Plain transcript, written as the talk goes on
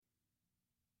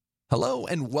Hello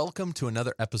and welcome to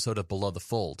another episode of Below the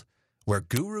Fold, where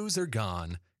gurus are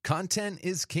gone, content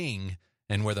is king,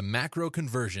 and where the macro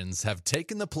conversions have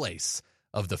taken the place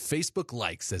of the Facebook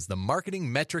likes as the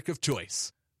marketing metric of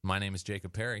choice. My name is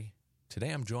Jacob Perry. Today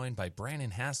I'm joined by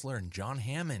Brandon Hassler and John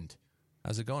Hammond.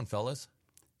 How's it going, fellas?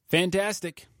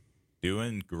 Fantastic.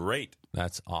 Doing great.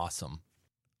 That's awesome.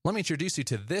 Let me introduce you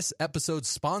to this episode's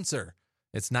sponsor.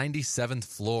 It's 97th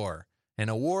Floor, an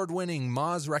award-winning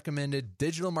Moz-recommended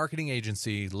digital marketing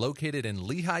agency located in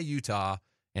Lehi, Utah,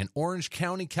 and Orange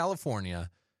County,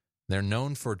 California. They're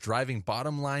known for driving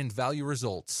bottom-line value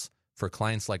results for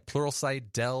clients like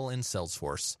Pluralsight, Dell, and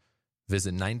Salesforce.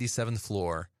 Visit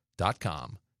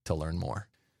 97thfloor.com to learn more.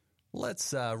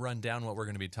 Let's run down what we're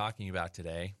going to be talking about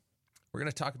today. We're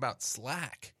going to talk about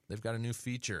Slack. They've got a new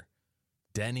feature.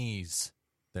 Denny's.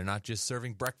 They're not just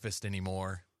serving breakfast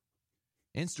anymore.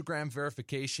 Instagram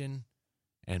verification.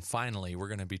 And finally, we're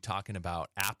going to be talking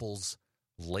about Apple's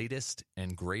latest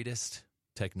and greatest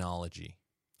technology.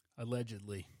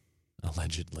 Allegedly.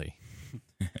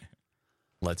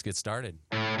 Let's get started.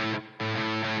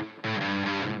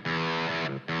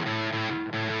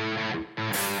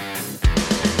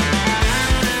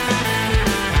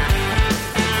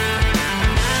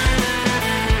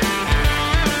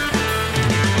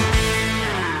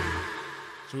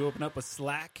 Should we open up with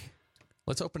Slack?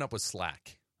 Let's open up with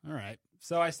Slack. All right.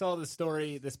 So I saw the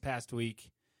story this past week,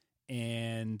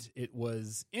 and it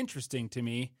was interesting to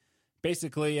me.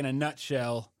 Basically, in a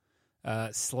nutshell,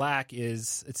 Slack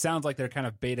is, it sounds like they're kind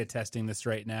of beta testing this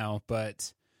right now,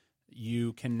 but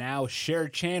you can now share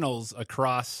channels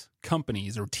across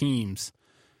companies or teams.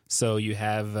 So you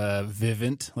have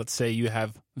Vivint. Let's say you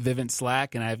have Vivint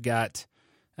Slack, and I've got...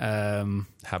 How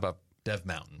about Dev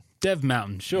Mountain? Dev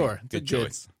Mountain, sure. Yeah, good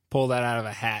choice. Pull that out of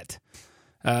a hat.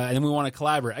 And then we want to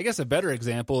collaborate. I guess a better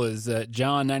example is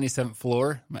John 97th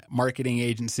Floor, marketing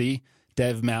agency,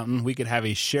 Dev Mountain. We could have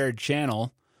a shared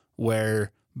channel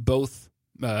where both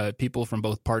people from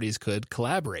both parties could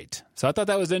collaborate. So I thought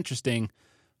that was interesting.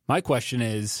 My question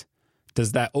is,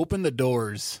 does that open the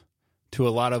doors to a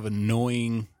lot of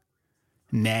annoying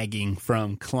nagging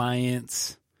from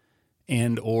clients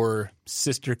and or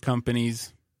sister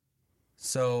companies?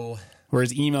 So...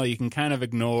 Whereas email, you can kind of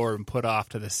ignore and put off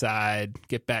to the side,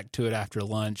 get back to it after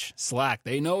lunch. Slack,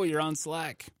 they know you're on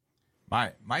Slack.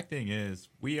 My thing is,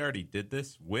 we already did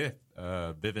this with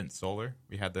Vivint Solar.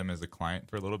 We had them as a client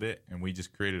for a little bit, and we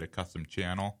just created a custom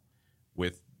channel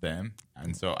with them.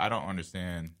 And so I don't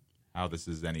understand how this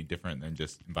is any different than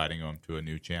just inviting them to a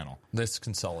new channel. This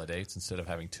consolidates. Instead of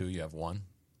having two, you have one.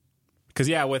 Because,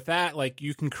 yeah, with that, like,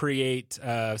 you can create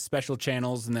special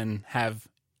channels and then have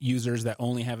users that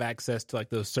only have access to like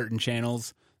those certain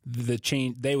channels.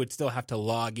 They would still have to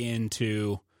log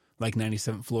into like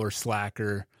 97th Floor Slack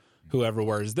or whoever.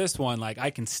 Whereas this one, like, I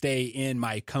can stay in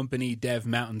my company Dev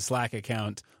Mountain Slack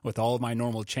account with all of my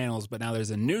normal channels, but now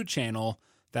there's a new channel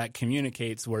that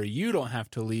communicates where you don't have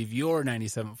to leave your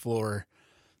 97th Floor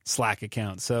Slack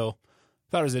account. So I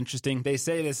thought it was interesting. They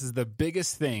say this is the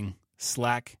biggest thing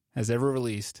Slack has ever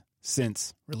released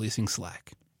since releasing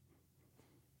Slack.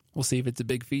 We'll see if it's a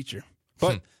big feature.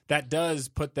 But that does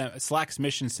put them... Slack's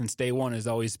mission since day one has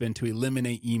always been to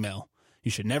eliminate email. You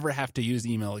should never have to use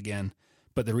email again.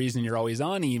 But the reason you're always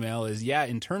on email is, yeah,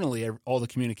 internally, all the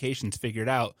communication's figured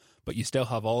out, but you still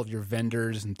have all of your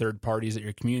vendors and third parties that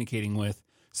you're communicating with.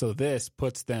 So this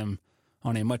puts them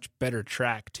on a much better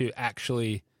track to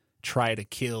actually try to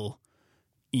kill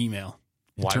email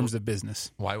in terms of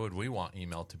business. Why would we want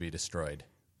email to be destroyed?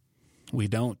 We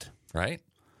don't. Right?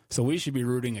 So we should be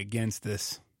rooting against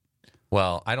this.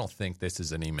 Well, I don't think this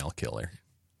is an email killer.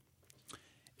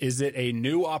 Is it a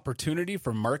new opportunity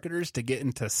for marketers to get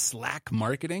into Slack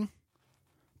marketing?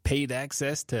 Paid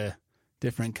access to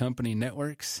different company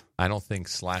networks? I don't think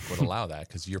Slack would allow that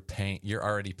because you're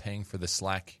already paying for the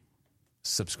Slack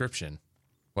subscription.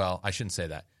 Well, I shouldn't say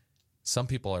that. Some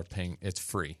people are paying; it's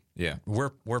free. Yeah,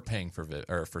 we're paying for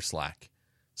Slack.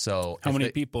 So how many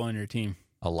people on your team?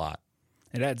 A lot.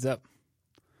 It adds up.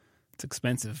 It's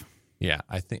expensive. Yeah,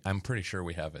 I'm pretty sure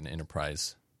we have an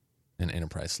enterprise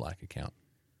Slack account,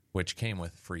 which came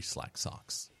with free Slack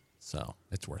socks. So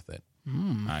it's worth it.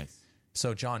 Nice.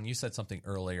 So, John, you said something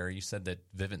earlier. You said that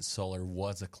Vivint Solar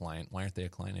was a client. Why aren't they a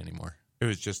client anymore? It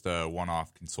was just a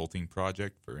one-off consulting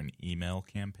project for an email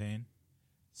campaign.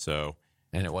 And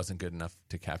it wasn't good enough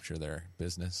to capture their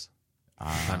business?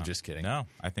 I'm just kidding. No,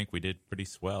 I think we did pretty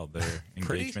swell. Their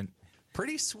engagement.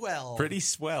 Pretty swell. Pretty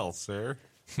swell, sir.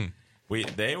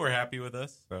 They were happy with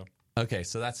us. So okay,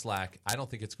 so that's Slack. I don't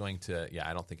think that's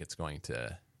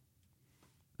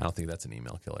an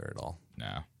email killer at all.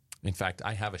 No. In fact,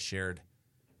 I have a shared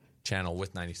channel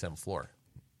with 97th Floor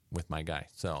with my guy.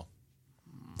 So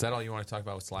is that all you want to talk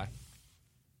about with Slack,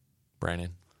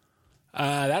 Brandon?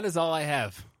 That is all I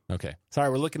have. Okay. Sorry,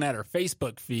 we're looking at our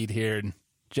Facebook feed here, and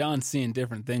John's seeing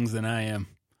different things than I am.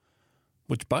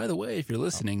 Which, by the way, if you're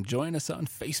listening, join us on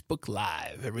Facebook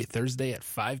Live every Thursday at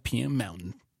 5 p.m.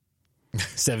 Mountain,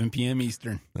 7 p.m.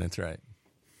 Eastern. That's right.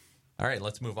 All right,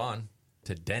 let's move on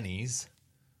to Denny's.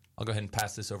 I'll go ahead and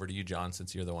pass this over to you, John,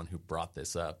 since you're the one who brought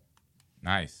this up.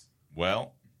 Nice.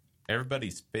 Well,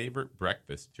 everybody's favorite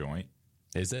breakfast joint.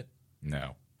 Is it?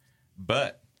 No.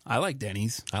 But I like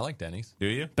Denny's. I like Denny's. do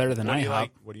you? Better than What do you IHOP.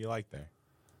 like? What do you like there?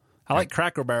 I like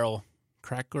Cracker Barrel.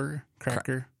 Cracker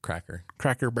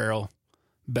Barrel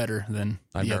better than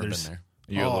I've the never others. been there.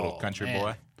 You a little Oh, country man.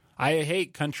 boy? I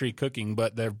hate country cooking,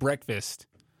 but their breakfast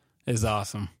is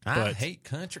awesome. I But hate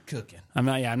country cooking. I'm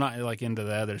not like into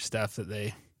the other stuff that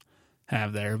they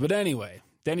have there. But anyway,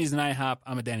 Denny's and IHOP,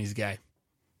 I'm a Denny's guy.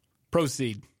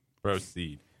 Proceed.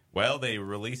 Well, they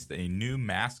released a new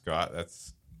mascot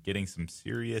that's getting some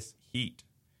serious heat.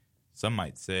 Some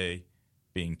might say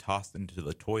being tossed into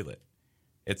the toilet.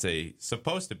 It's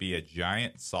supposed to be a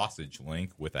giant sausage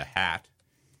link with a hat,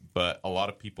 but a lot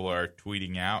of people are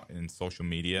tweeting out in social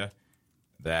media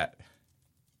that,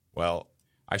 well,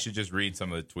 I should just read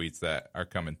some of the tweets that are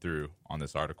coming through on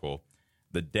this article.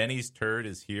 The Denny's turd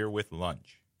is here with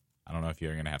lunch. I don't know if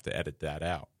you're going to have to edit that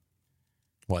out.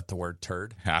 What, the word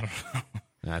turd? I don't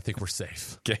know. I think we're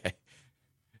safe. Okay.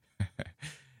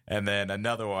 And then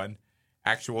another one,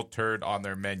 actual turd on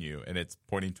their menu, and it's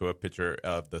pointing to a picture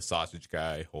of the sausage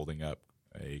guy holding up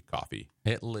a coffee.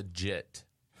 It legit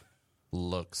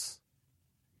looks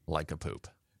like a poop.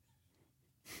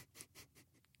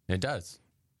 It does.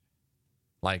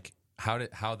 Like,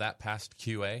 how that passed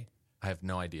QA, I have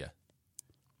no idea.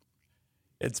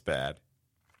 It's bad.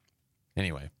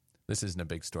 Anyway, this isn't a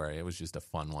big story. It was just a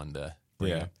fun one to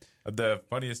bring up. The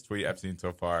funniest tweet I've seen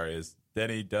so far is,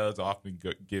 Denny does often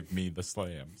give me the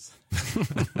slams.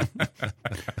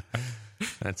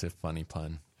 That's a funny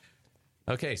pun.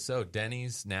 Okay, so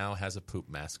Denny's now has a poop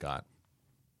mascot.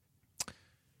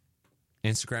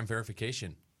 Instagram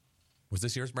verification. Was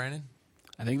this yours, Brandon?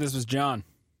 I think this was John.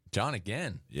 John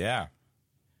again. Yeah.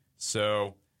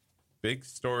 So, big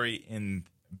story in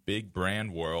big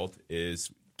brand world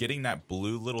is getting that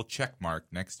blue little check mark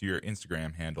next to your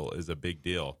Instagram handle is a big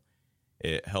deal.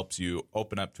 It helps you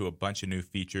open up to a bunch of new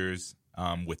features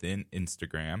within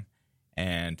Instagram.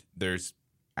 And there's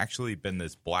actually been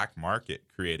this black market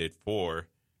created for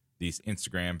these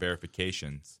Instagram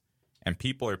verifications. And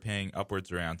people are paying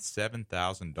upwards around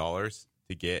 $7,000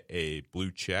 to get a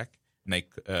blue check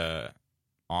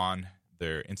on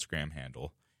their Instagram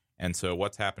handle. And so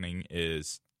what's happening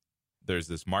is there's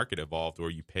this market evolved where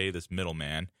you pay this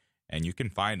middleman, and you can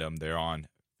find them. They're on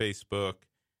Facebook.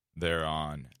 They're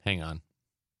on... Hang on.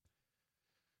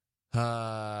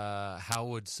 How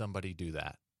would somebody do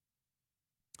that?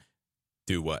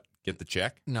 Do what? Get the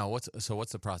check? No, what's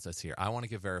the process here? I want to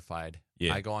get verified.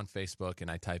 Yeah. I go on Facebook and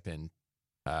I type in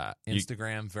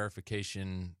Instagram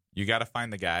verification. You got to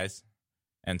find the guys.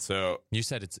 And so... You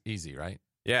said it's easy, right?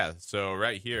 Yeah, so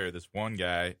right here, this one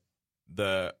guy,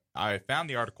 I found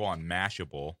the article on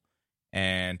Mashable,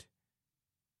 and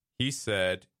he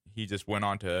said he just went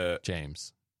on to...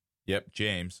 James,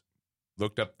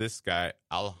 looked up this guy,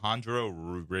 Alejandro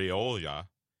Reolla,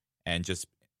 and just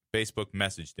Facebook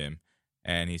messaged him.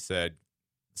 And he said,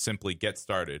 simply get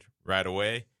started right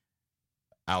away.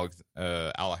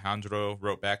 Alejandro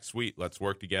wrote back, sweet, let's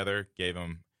work together. Gave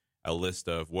him a list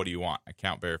of what do you want?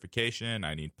 Account verification,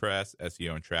 I need press,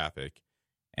 SEO, and traffic.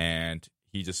 And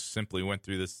he just simply went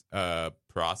through this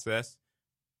process,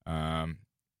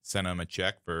 sent him a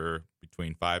check for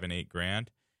between $5,000 and $8,000.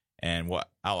 And what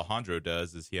Alejandro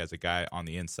does is he has a guy on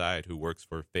the inside who works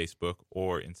for Facebook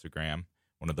or Instagram,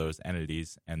 one of those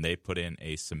entities, and they put in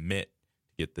a submit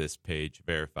to get this page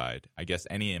verified. I guess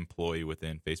any employee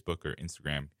within Facebook or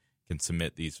Instagram can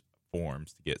submit these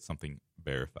forms to get something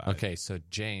verified. Okay, so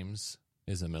James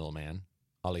is a middleman.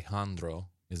 Alejandro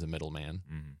is a middleman.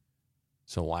 Mm-hmm.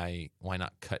 So why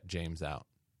not cut James out?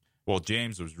 Well,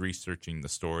 James was researching the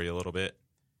story a little bit,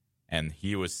 and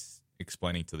he was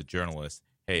explaining to the journalist,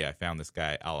 hey, I found this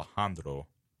guy, Alejandro,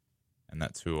 and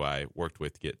that's who I worked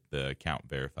with to get the account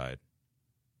verified.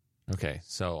 Okay,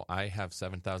 so I have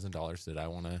 $7,000 that I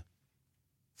want to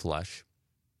flush.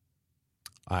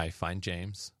 I find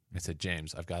James. I said,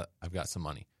 James, I've got some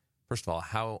money. First of all,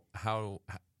 how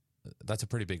that's a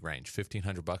pretty big range. $1,500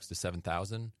 to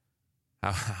 $7,000.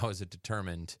 How is it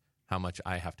determined how much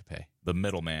I have to pay? The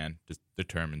middleman just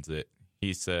determines it.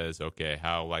 He says, okay,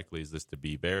 how likely is this to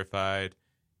be verified?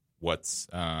 What's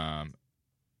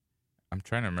I'm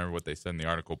trying to remember what they said in the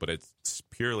article, but it's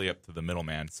purely up to the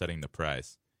middleman setting the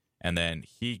price. And then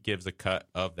he gives a cut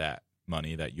of that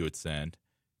money that you would send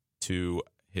to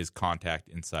his contact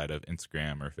inside of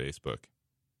Instagram or Facebook.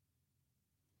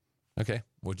 Okay.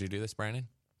 Would you do this, Brandon?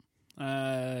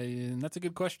 That's a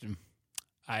good question.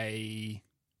 If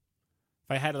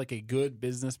I had like a good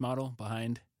business model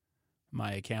behind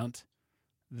my account,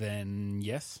 then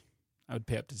yes, I would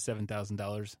pay up to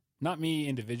 $7,000. Not me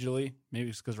individually.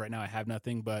 Maybe it's because right now I have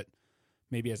nothing, but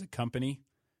maybe as a company,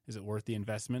 is it worth the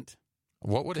investment?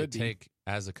 What would Could it take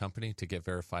as a company to get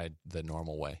verified the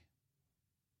normal way?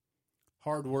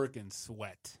 Hard work and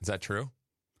sweat. Is that true?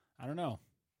 I don't know.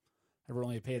 I've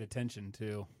really paid attention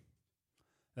to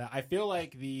that. I feel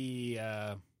like the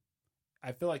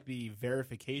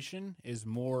verification is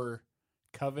more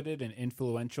coveted and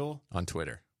influential On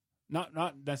Twitter.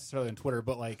 not necessarily on Twitter,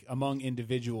 but like among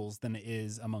individuals than it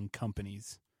is among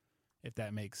companies, if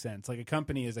that makes sense. Like a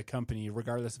company is a company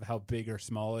regardless of how big or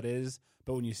small it is,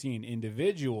 but when you see an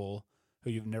individual who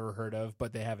you've never heard of,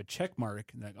 but they have a check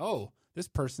mark, and like, oh, this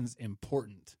person's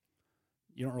important.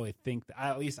 You don't really think that,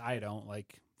 at least I don't.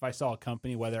 Like if I saw a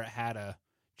company, whether it had a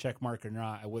check mark or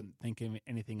not, I wouldn't think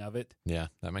anything of it. Yeah,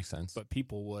 that makes sense. But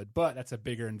people would. But that's a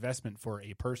bigger investment for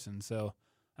a person. So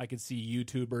I could see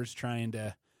YouTubers trying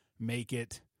to make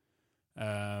it,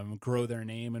 grow their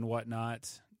name and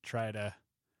whatnot, try to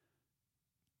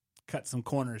cut some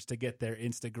corners to get their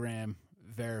Instagram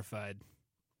verified.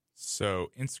 So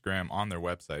Instagram on their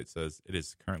website says it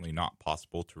is currently not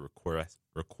possible to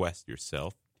request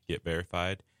yourself to get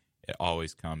verified. It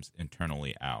always comes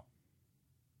internally out.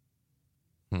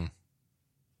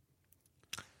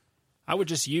 I would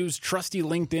just use trusty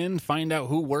LinkedIn, find out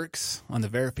who works on the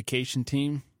verification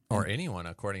team. Or anyone,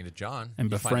 according to John. And you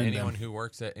befriend find anyone them. who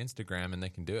works at Instagram and they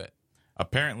can do it.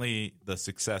 Apparently, the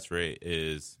success rate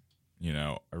is,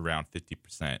 around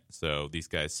 50%. So these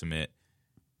guys submit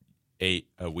 8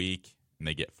 a week, and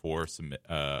they get 4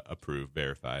 approved,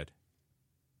 verified.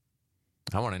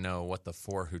 I want to know what the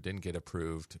 4 who didn't get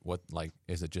approved,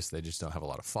 is it just they just don't have a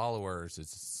lot of followers?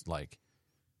 It's like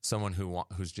someone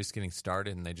who's just getting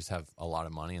started and they just have a lot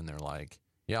of money and they're like,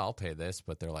 yeah, I'll pay this.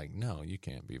 But they're like, no, you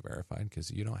can't be verified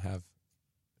because you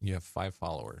have 5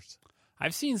 followers.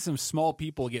 I've seen some small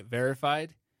people get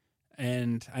verified.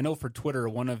 And I know for Twitter,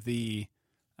 one of the,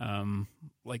 I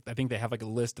think they have like a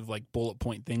list of like bullet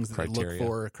point things that they look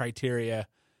for, criteria.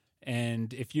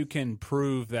 And if you can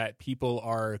prove that people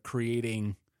are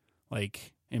creating,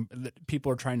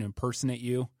 people are trying to impersonate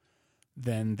you,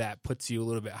 then that puts you a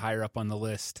little bit higher up on the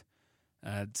list.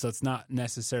 So it's not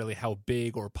necessarily how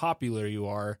big or popular you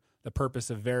are. The purpose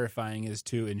of verifying is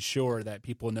to ensure that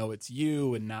people know it's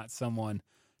you and not someone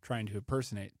trying to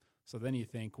impersonate. So then you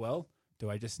think, well, do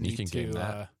I just need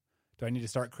do I need to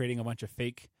start creating a bunch of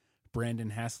fake Brandon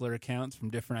Hassler accounts from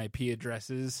different IP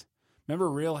addresses? Remember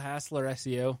Real Hassler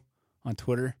SEO on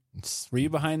Twitter? Were you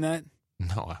behind that?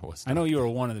 No, I was not. I know you were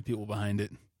one of the people behind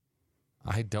it.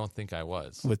 I don't think I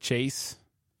was. With Chase?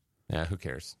 Yeah, who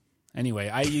cares? Anyway,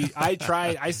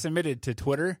 I submitted to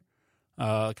Twitter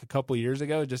a couple years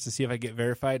ago just to see if I get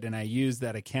verified, and I used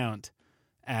that account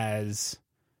as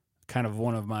kind of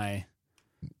one of my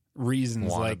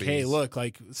reasons. Like, hey, look,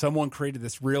 someone created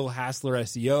this Real Hassler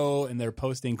SEO, and they're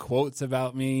posting quotes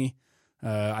about me.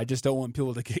 I just don't want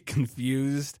people to get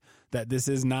confused that this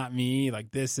is not me.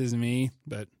 Like, this is me,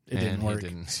 but it didn't work.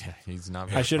 He's not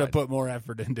verified. I should have put more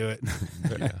effort into it.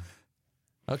 Yeah.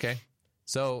 Okay.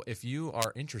 So if you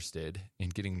are interested in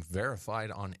getting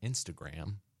verified on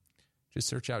Instagram, just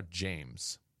search out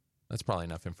James. That's probably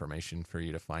enough information for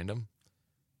you to find him.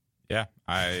 Yeah,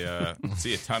 I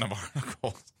see a ton of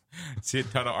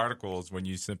articles when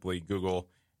you simply Google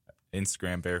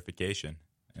Instagram verification,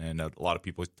 and a lot of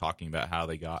people talking about how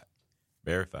they got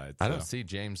verified. I don't see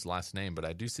James' last name, but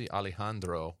I do see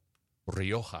Alejandro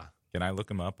Rioja. Can I look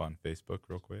him up on Facebook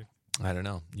real quick? I don't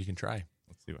know. You can try.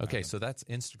 Let's see what Okay, happens. so that's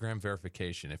Instagram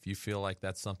verification. If you feel like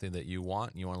that's something that you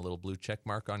want, and you want a little blue check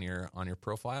mark on your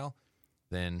profile,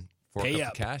 then fork Pay up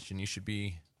up. the cash, and you should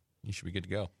be good to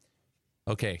go.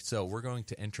 Okay, so we're going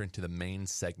to enter into the main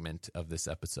segment of this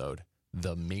episode,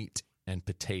 the meat and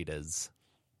potatoes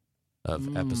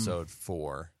of episode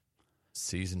 4,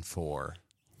 season 4.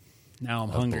 Now I'm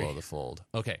of hungry. Below the Fold.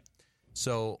 Okay,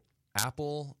 so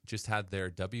Apple just had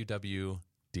their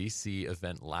WWDC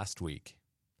event last week,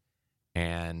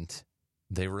 and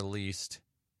they released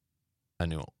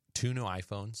two new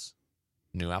iPhones,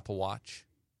 new Apple Watch,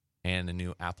 and a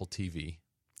new Apple TV.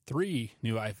 3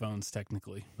 new iPhones,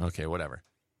 technically. Okay, whatever.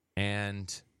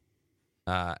 And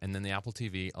then the Apple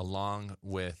TV along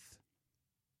with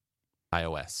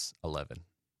iOS 11.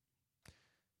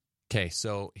 Okay,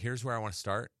 so here's where I want to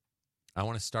start. I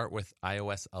want to start with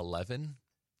iOS 11.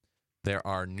 There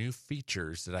are new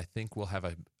features that I think will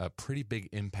have a pretty big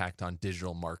impact on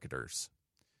digital marketers.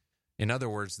 In other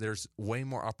words, there's way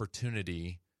more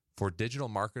opportunity for digital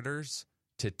marketers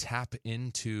to tap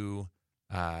into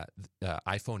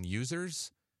iPhone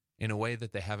users in a way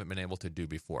that they haven't been able to do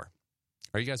before.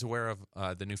 Are you guys aware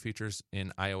of the new features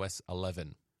in iOS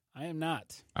 11? I am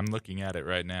not. I'm looking at it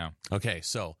right now. Okay,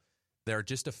 so there are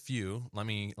just a few. Let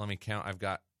me count. I've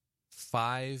got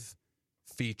 5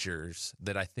 features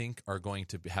that I think are going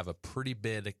to have a pretty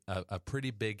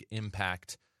big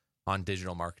impact on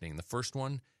digital marketing. The first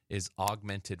one is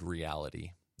augmented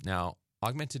reality. Now,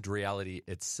 augmented reality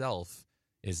itself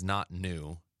is not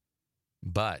new,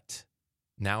 but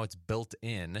now it's built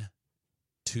in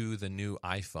to the new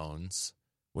iPhones,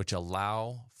 which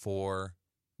allow for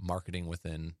marketing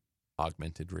within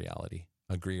augmented reality.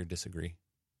 Agree or disagree?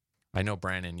 I know,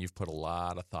 Brandon, you've put a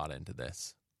lot of thought into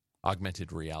this.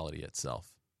 Augmented reality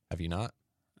itself. Have you not?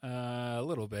 A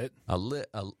little bit. Are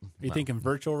you thinking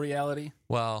virtual reality?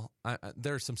 Well,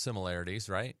 there are some similarities,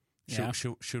 right? Yeah.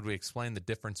 Should we explain the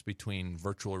difference between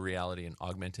virtual reality and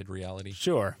augmented reality?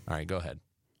 Sure. All right, go ahead.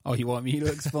 Oh, you want me to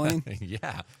explain?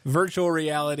 Yeah. Virtual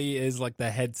reality is like the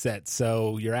headset.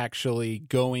 So you're actually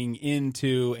going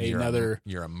into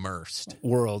You're immersed.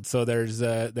 world. So there's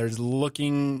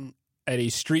looking at a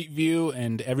street view,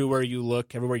 and everywhere you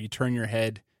look, everywhere you turn your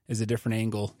head is a different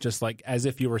angle, just like as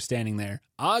if you were standing there.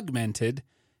 Augmented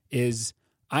is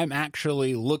I'm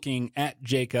actually looking at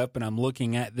Jacob and I'm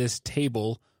looking at this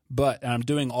table, but I'm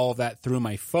doing all of that through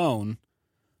my phone.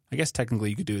 I guess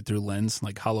technically you could do it through Lens,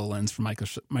 like HoloLens from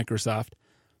Microsoft.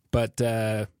 But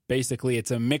basically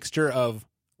it's a mixture of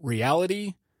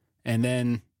reality and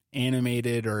then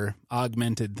animated or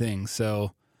augmented things.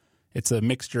 So it's a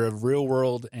mixture of real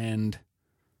world and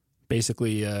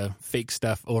basically fake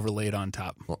stuff overlaid on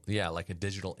top. Well, yeah, like a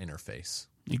digital interface.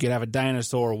 You could have a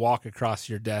dinosaur walk across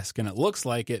your desk and it looks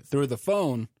like it through the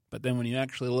phone, but then when you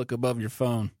actually look above your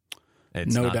phone,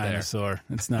 It's no not there. dinosaur.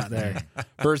 It's not there.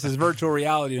 Versus virtual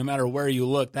reality, no matter where you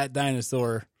look, that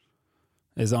dinosaur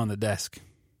is on the desk.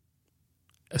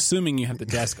 Assuming you have the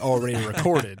desk already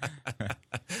recorded,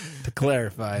 to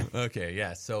clarify. Okay,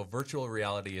 yeah. So virtual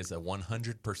reality is a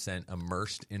 100%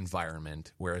 immersed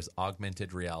environment, whereas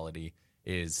augmented reality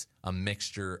is a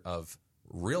mixture of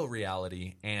real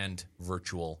reality and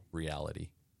virtual reality.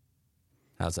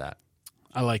 How's that?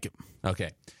 I like it. Okay.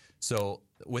 So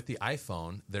with the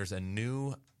iPhone, there's a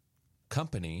new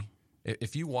company.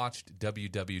 If you watched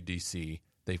WWDC,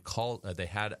 they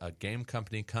had a game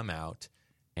company come out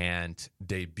and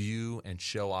debut and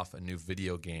show off a new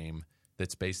video game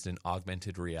that's based in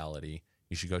augmented reality.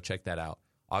 You should go check that out.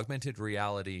 Augmented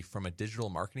reality from a digital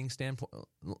marketing standpoint,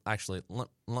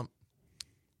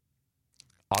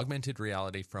 augmented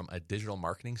reality from a digital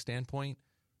marketing standpoint,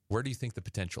 where do you think the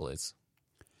potential is?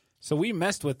 So we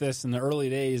messed with this in the early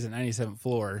days at 97th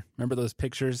Floor. Remember those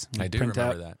pictures? I do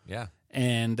remember that, yeah.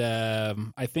 And I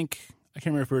can't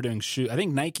remember if we were doing shoot. I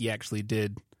think Nike actually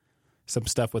did some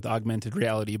stuff with augmented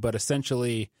reality, but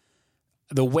essentially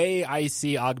the way I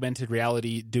see augmented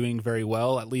reality doing very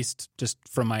well, at least just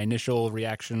from my initial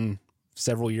reaction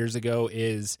several years ago,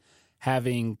 is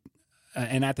having,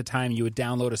 and at the time you would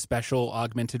download a special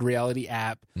augmented reality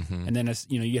app, and then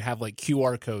you'd have like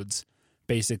QR codes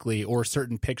basically, or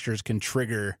certain pictures can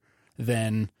trigger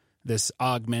then this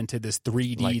augmented, this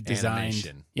 3D like designed,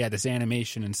 animation. this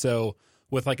animation. And so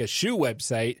with like a shoe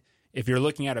website, if you're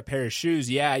looking at a pair of shoes,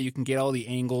 you can get all the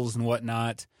angles and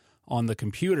whatnot on the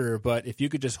computer. But if you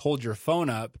could just hold your phone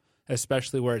up,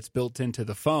 especially where it's built into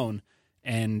the phone,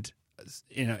 and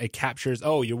it captures,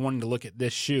 oh, you're wanting to look at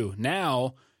this shoe.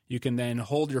 Now you can then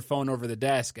hold your phone over the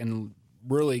desk and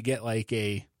really get like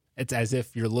it's as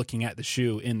if you're looking at the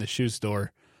shoe in the shoe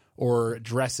store. Or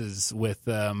dresses with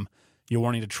you're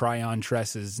wanting to try on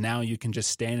dresses. Now you can just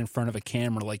stand in front of a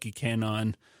camera like you can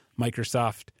on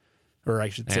Microsoft, or I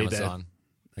should say Amazon.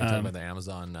 Are you talking about the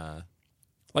Amazon?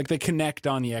 like the Kinect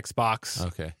on the Xbox.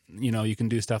 Okay. You can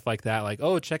do stuff like that. Like,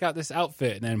 oh, check out this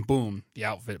outfit. And then boom, the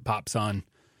outfit pops on.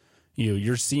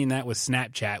 You're seeing that with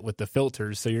Snapchat with the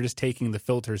filters. So you're just taking the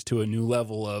filters to a new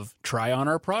level of try on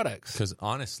our products. Because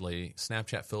honestly,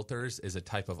 Snapchat filters is a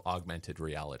type of augmented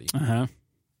reality. Uh-huh.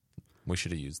 We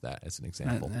should have used that as an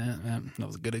example. That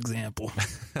was a good example.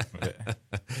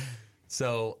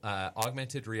 So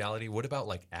augmented reality, what about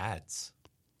like ads,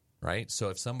 right? So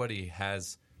if somebody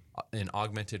has an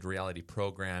augmented reality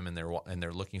program and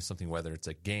they're looking at something, whether it's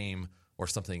a game or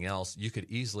something else, you could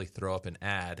easily throw up an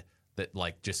ad that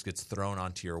like just gets thrown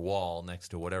onto your wall next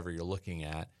to whatever you're looking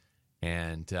at,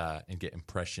 and get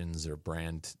impressions or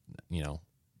brand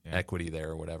equity there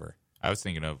or whatever. I was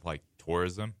thinking of like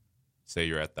tourism. Say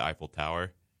you're at the Eiffel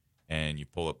Tower and you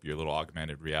pull up your little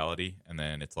augmented reality, and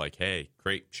then it's like, hey,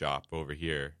 crepe shop over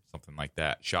here, something like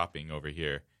that, shopping over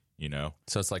here,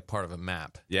 So it's like part of a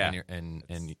map. Yeah.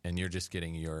 And you're just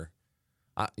getting your,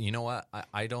 you know what?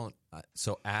 I don't,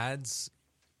 so ads,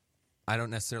 I don't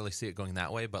necessarily see it going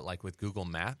that way, but like with Google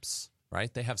Maps,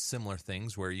 right? They have similar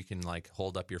things where you can like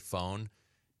hold up your phone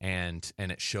and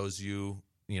it shows you,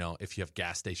 if you have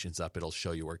gas stations up, it'll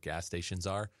show you where gas stations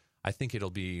are. I think it'll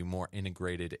be more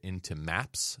integrated into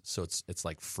maps, so it's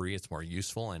like free, it's more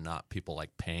useful, and not people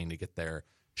like paying to get their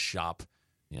shop,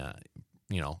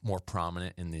 more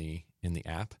prominent in the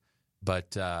app.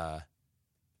 But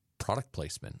product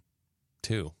placement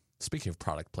too. Speaking of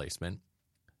product placement,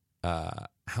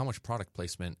 how much product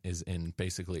placement is in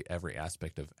basically every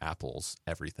aspect of Apple's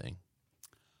everything?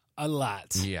 A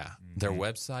lot. Yeah, their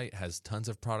website has tons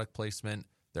of product placement.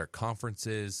 Their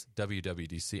conferences,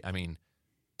 WWDC. I mean,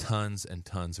 tons and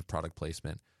tons of product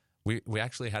placement. We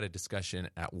actually had a discussion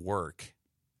at work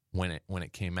when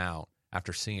it came out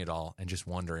after seeing it all and just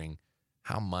wondering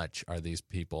how much are these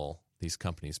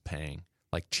companies paying?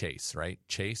 Like Chase, right?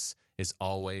 Chase is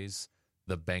always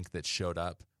the bank that showed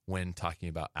up when talking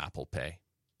about Apple Pay.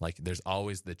 Like there's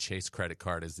always the Chase credit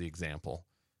card as the example.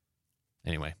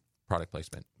 Anyway, product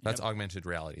placement. That's augmented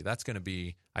reality. That's going to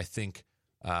be, I think,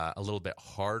 a little bit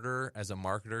harder as a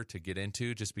marketer to get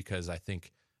into, just because I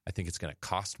think it's going to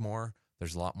cost more.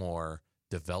 There's a lot more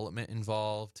development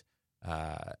involved,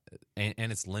 and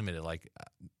it's limited. Like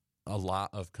a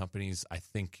lot of companies, I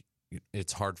think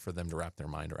it's hard for them to wrap their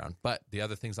mind around. But the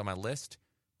other things on my list,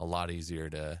 a lot easier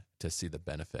to see the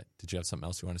benefit. Did you have something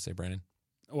else you want to say, Brandon?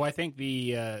 Well, I think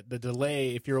the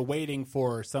delay, if you're waiting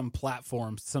for some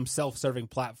platforms, some self-serving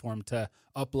platform to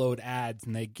upload ads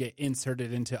and they get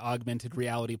inserted into augmented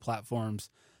reality platforms,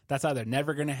 that's either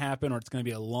never going to happen or it's going to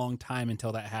be a long time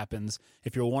until that happens.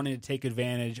 If you're wanting to take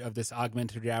advantage of this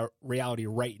augmented reality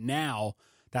right now,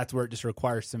 that's where it just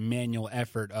requires some manual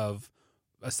effort of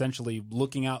essentially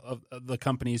looking out of the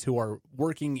companies who are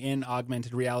working in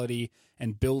augmented reality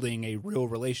and building a real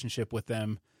relationship with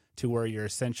them to where you're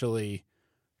essentially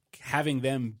having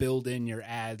them build in your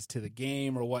ads to the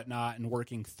game or whatnot and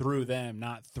working through them,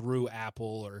 not through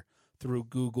Apple or through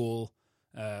Google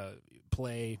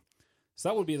Play. So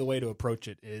that would be the way to approach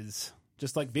it, is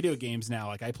just like video games now.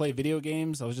 Like I play video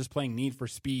games. I was just playing Need for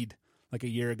Speed like a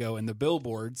year ago, and the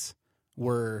billboards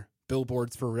were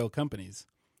billboards for real companies.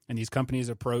 And these companies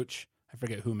approach, I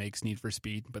forget who makes Need for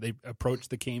Speed, but they approach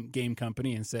the game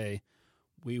company and say,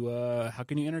 how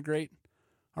can you integrate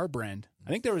our brand?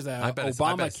 I think there was a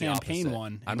Obama campaign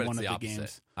one in one of the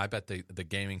games. I bet the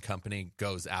gaming company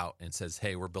goes out and says,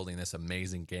 hey, we're building this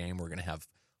amazing game. We're going to have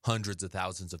hundreds of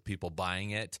thousands of people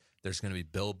buying it. There's going to be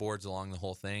billboards along the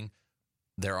whole thing.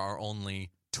 There are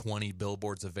only 20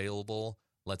 billboards available.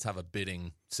 Let's have a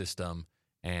bidding system,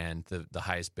 and the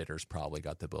highest bidders probably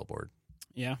got the billboard.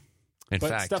 Yeah. In but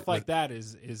fact, stuff like that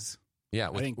is I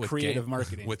think creative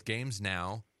marketing. With games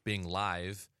now being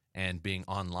live and being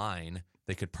online,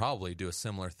 they could probably do a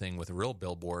similar thing with real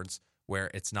billboards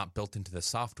where it's not built into the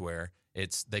software.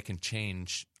 They can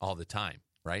change all the time,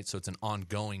 right? So it's an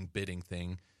ongoing bidding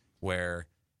thing where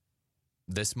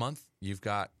this month you've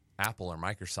got Apple or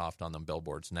Microsoft on the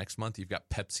billboards. Next month you've got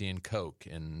Pepsi and Coke,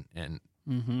 and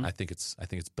I think it's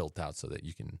built out so that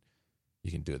you can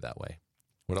do it that way.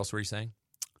 What else were you saying?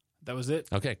 That was it.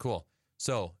 Okay, cool.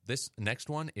 So this next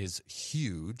one is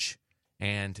huge,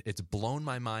 and it's blown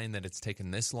my mind that it's taken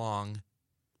this long,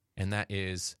 and that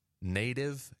is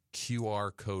native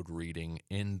QR code reading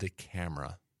in the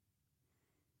camera.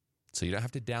 So you don't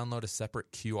have to download a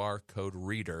separate QR code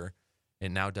reader.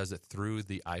 It now does it through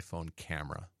the iPhone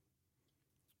camera.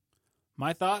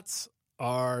 My thoughts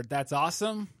are that's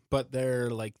awesome, but they're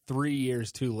like 3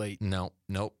 years too late. Nope.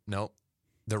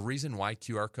 The reason why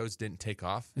QR codes didn't take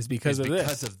off is because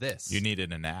of this. You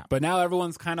needed an app. But now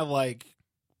everyone's kind of like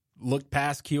looked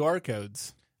past QR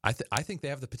codes. I think they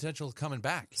have the potential of coming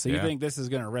back. So you think this is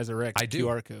going to resurrect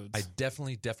QR codes? I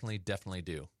definitely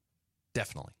do.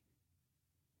 Definitely.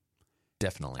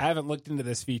 I haven't looked into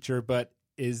this feature, but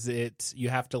is it you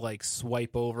have to like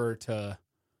swipe over to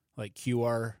like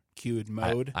QR queued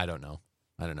mode? I don't know.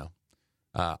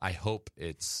 I hope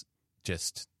it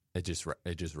just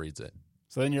reads it.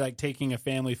 So then you're like taking a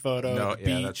family photo at the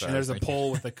beach, and there's a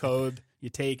pole with a code. You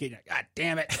take it, and you're like, God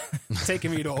damn it, it's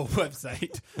taking me to a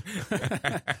website.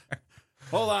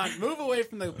 Hold on, move away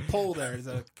from the pole there. There's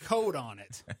a code on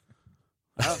it.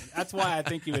 That's why I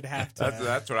think you would have to.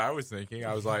 That's what I was thinking.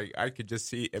 I was like, I could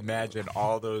just imagine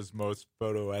all those most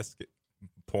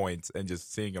points and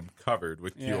just seeing them covered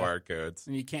with Yeah. QR codes.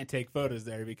 And you can't take photos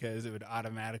there because it would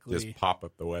automatically Just pop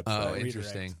up the website. Oh, redirect.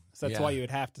 interesting. So that's Yeah. why you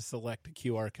would have to select a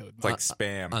QR code. It's like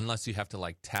spam. Unless you have to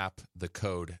like tap the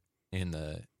code in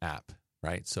the app,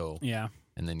 right? So, Yeah.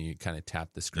 and then you kind of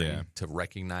tap the screen Yeah. to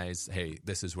recognize, hey,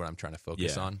 this is what I'm trying to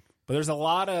focus Yeah. on. But there's a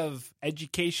lot of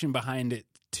education behind it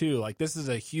too. Like this is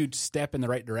a huge step in the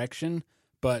right direction,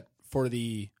 but for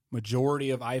the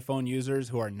majority of iPhone users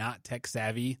who are not tech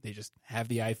savvy, they just have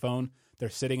the iPhone. They're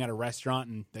sitting at a restaurant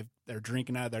and they're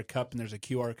drinking out of their cup and there's a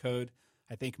QR code.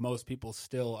 I think most people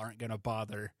still aren't going to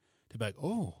bother to be like,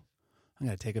 oh, I'm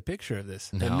going to take a picture of this.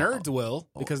 The No. nerds will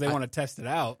because they want to test it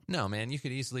out. No, man, you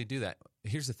could easily do that.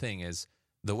 Here's the thing is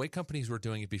the way companies were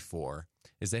doing it before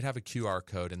is they'd have a QR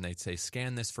code and they'd say,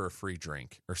 scan this for a free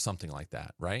drink or something like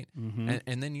that, right? Mm-hmm.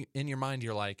 And then you, in your mind,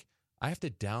 you're like, I have to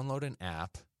download an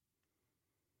app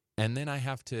and then I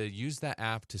have to use that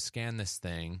app to scan this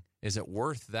thing. Is it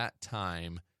worth that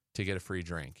time to get a free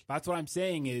drink? That's what I'm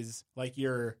saying is like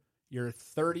your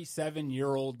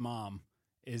 37-year-old mom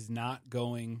is not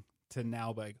going to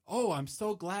now be like, oh, I'm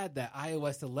so glad that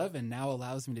iOS 11 now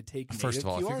allows me to take First of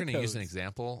all, if QR you're going to use an codes.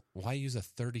 example, why use a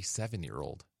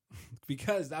 37-year-old?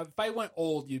 Because if I went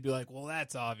old, you'd be like, well,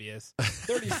 that's obvious.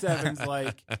 37's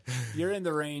like you're in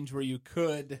the range where you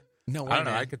could. No, I don't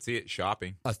know. man. I could see it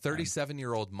shopping. A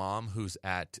 37-year-old mom who's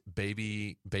at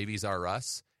Babies R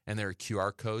Us and there are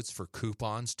QR codes for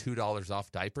coupons, $2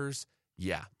 off diapers.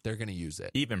 Yeah, they're going to use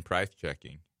it. Even price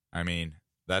checking. I mean,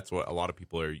 that's what a lot of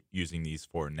people are using these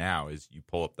for now. Is you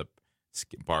pull up the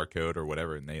barcode or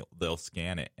whatever, and they'll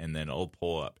scan it, and then it'll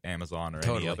pull up Amazon or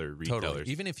any other retailers.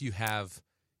 Totally. Even if you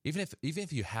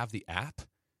have the app,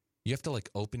 you have to like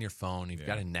open your phone. You've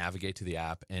got to navigate to the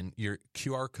app, and your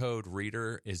QR code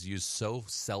reader is used so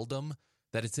seldom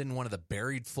that it's in one of the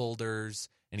buried folders,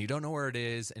 and you don't know where it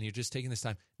is, and you're just taking this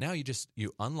time. Now you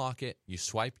unlock it, you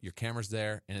swipe, your camera's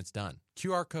there, and it's done.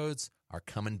 QR codes are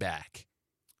coming back.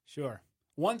 Sure.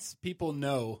 Once people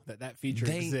know that feature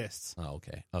exists. Oh,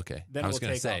 okay. Then I was it will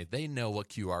going to take say off. they know what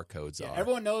QR codes Yeah, are.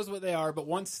 everyone knows what they are, but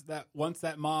once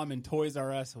that mom in Toys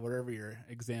R Us or whatever your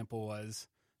example was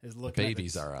is looking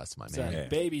Babies at are us, my sorry, man. Yeah.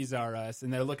 Babies R Us,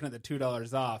 and they're looking at the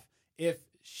 $2 off. If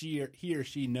he or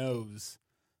she knows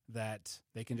that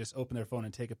they can just open their phone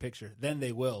and take a picture, then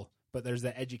they will. But there's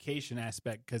that education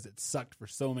aspect because it sucked for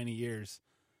so many years.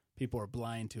 People are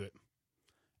blind to it.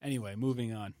 Anyway,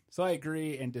 moving on. So I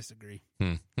agree and disagree.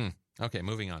 Okay,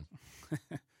 moving on.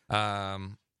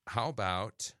 How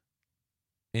about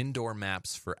indoor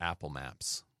maps for Apple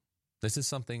Maps? This is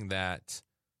something that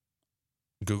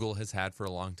Google has had for a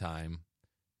long time.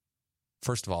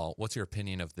 First of all, what's your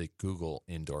opinion of the Google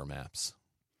indoor maps?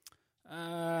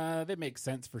 They make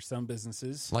sense for some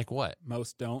businesses. Like what?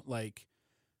 Most don't. Like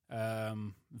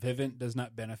Vivint does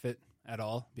not benefit at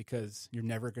all because you're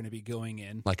never going to be going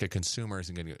in Like a consumer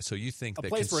isn't going to go. So you think a that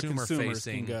place where consumer consumers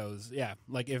facing can goes. Yeah,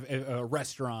 like if a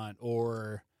restaurant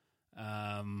or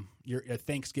you're a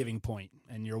Thanksgiving point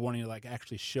and you're wanting to like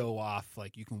actually show off,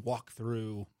 like you can walk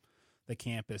through the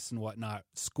campus and whatnot,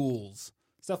 schools,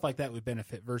 stuff like that would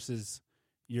benefit versus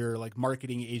your like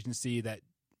marketing agency that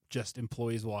just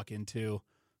employees walk into.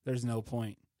 There's no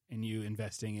point in you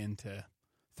investing into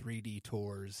 3D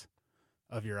tours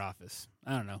of your office.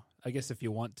 I don't know. I guess if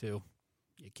you want to,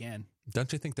 you can.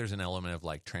 Don't you think there's an element of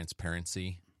like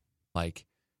transparency? Like,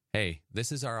 hey,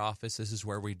 this is our office. This is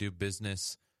where we do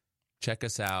business. Check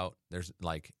us out. There's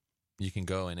like, you can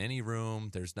go in any room.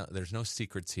 There's no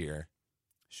secrets here.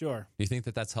 Sure. Do you think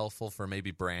that that's helpful for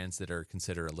maybe brands that are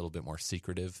considered a little bit more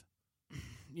secretive?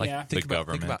 Like, Yeah. think The about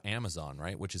government. Amazon,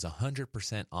 right? Which is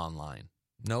 100% online.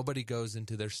 Nobody goes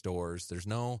into their stores. There's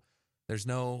no,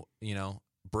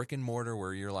 brick and mortar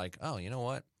where you're like, oh, you know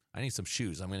what? I need some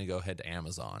shoes. I'm going to go head to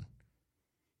Amazon.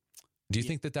 Do you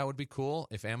think that would be cool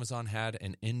if Amazon had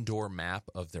an indoor map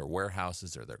of their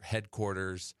warehouses or their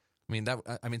headquarters? I mean,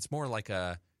 it's more like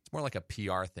a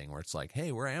PR thing where it's like,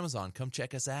 hey, we're Amazon. Come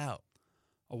check us out.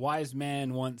 A wise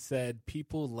man once said,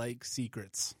 people like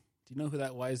secrets. Do you know who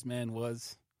that wise man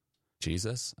was?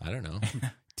 Jesus? I don't know.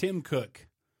 Tim Cook.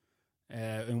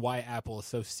 And why Apple is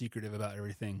so secretive about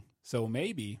everything. So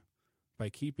maybe by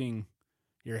keeping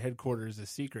your headquarters a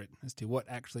secret as to what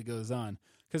actually goes on.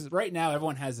 Because right now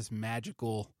everyone has this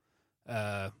magical,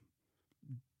 what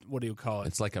do you call it?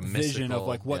 It's like a vision mystical, of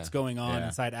like what's going on Yeah.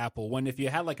 inside Apple. When if you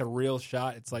had like a real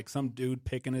shot, it's like some dude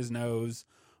picking his nose,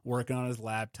 working on his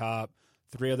laptop.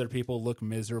 3 other people look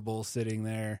miserable sitting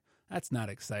there. That's not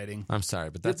exciting. I'm sorry,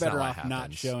 but You're that's not better what off happens.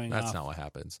 not showing That's off. not what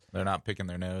happens. They're not picking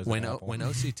their nose. When at Apple. when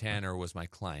OC Tanner was my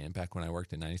client back when I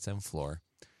worked at 97th Floor,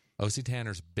 OC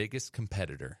Tanner's biggest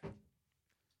competitor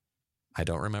I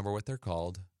don't remember what they're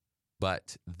called,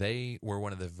 but they were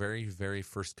one of the very, very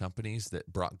first companies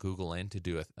that brought Google in to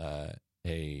do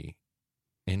a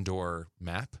indoor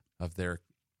map of their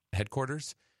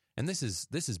headquarters. And this is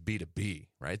B2B,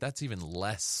 right? That's even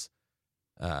less,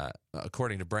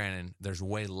 according to Brandon, there's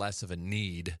way less of a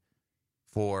need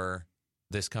for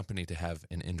this company to have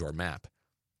an indoor map.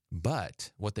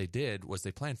 But what they did was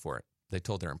they planned for it. They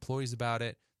told their employees about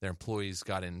it. Their employees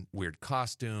got in weird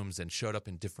costumes and showed up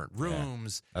in different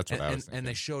rooms. Yeah, that's what I was thinking. And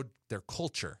they showed their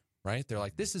culture, right? They're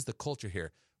like, this is the culture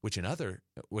here, which another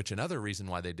reason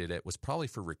why they did it was probably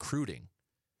for recruiting,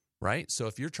 right? So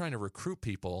if you're trying to recruit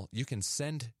people, you can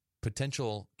send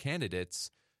potential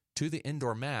candidates to the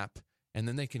indoor map, and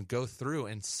then they can go through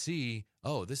and see,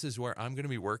 oh, this is where I'm going to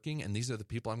be working, and these are the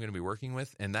people I'm going to be working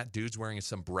with, and that dude's wearing a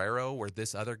sombrero where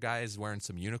this other guy is wearing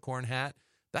some unicorn hat.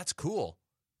 That's cool,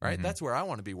 right? Mm-hmm. That's where I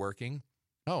want to be working.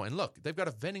 Oh, and look, they've got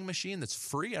a vending machine that's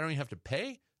free. I don't even have to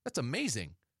pay. That's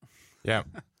amazing. Yeah,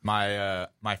 my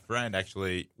friend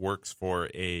actually works for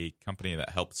a company that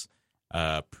helps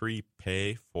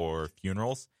prepay for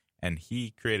funerals, and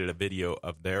he created a video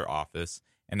of their office.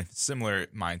 And a similar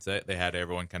mindset, they had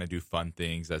everyone kind of do fun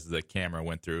things as the camera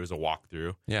went through. It was a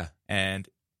walkthrough. Yeah. And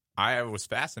I was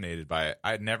fascinated by it.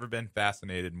 I had never been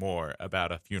fascinated more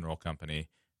about a funeral company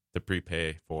to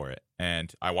prepay for it.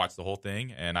 And I watched the whole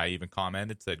thing, and I even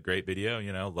commented, said, great video,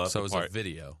 love So the it was part. a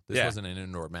video. This Yeah. wasn't an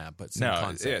indoor map, but same No,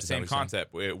 concept. yeah, Is that same what you're saying?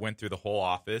 concept. It went through the whole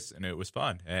office, and it was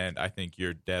fun. And I think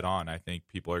you're dead on. I think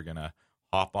people are going to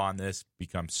hop on this,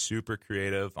 become super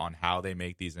creative on how they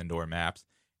make these indoor maps.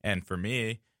 And for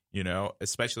me,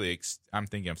 especially I'm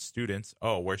thinking of students.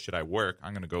 Oh, where should I work?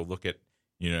 I'm going to go look at,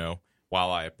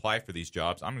 while I apply for these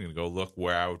jobs, I'm going to go look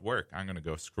where I would work. I'm going to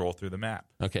go scroll through the map.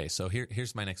 Okay, so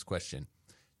here's my next question.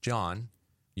 John,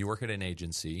 you work at an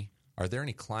agency. Are there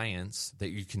any clients that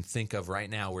you can think of right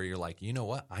now where you're like, you know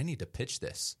what? I need to pitch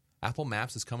this. Apple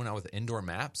Maps is coming out with indoor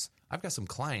maps. I've got some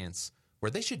clients where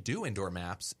they should do indoor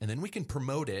maps, and then we can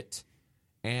promote it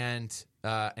and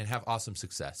have awesome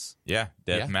success. Yeah,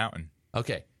 Dev Yeah? Mountain.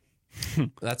 Okay,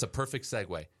 that's a perfect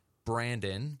segue.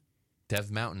 Brandon,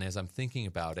 Dev Mountain, as I'm thinking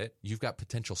about it, you've got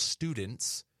potential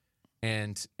students,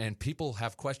 and people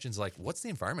have questions like, what's the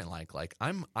environment like? Like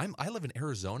I live in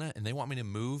Arizona, and they want me to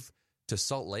move to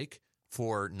Salt Lake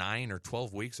for 9 or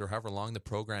 12 weeks or however long the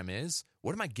program is.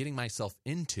 What am I getting myself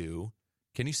into?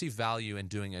 Can you see value in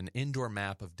doing an indoor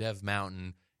map of Dev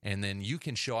Mountain, and then you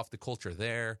can show off the culture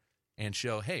there and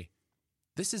show, hey,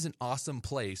 this is an awesome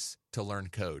place to learn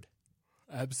code.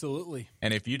 Absolutely.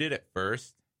 And if you did it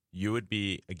first, you would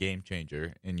be a game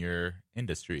changer in your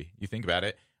industry. You think about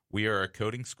it. We are a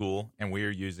coding school, and we are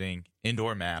using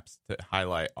indoor maps to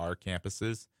highlight our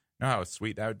campuses. You know how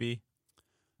sweet that would be?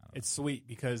 It's sweet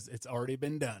because it's already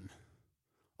been done.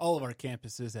 All of our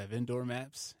campuses have indoor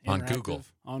maps. On interactive, Google.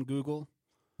 On Google.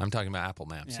 I'm talking about Apple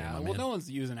Maps here, Yeah, my well, man. no one's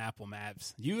using Apple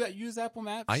Maps. You use Apple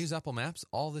Maps? I use Apple Maps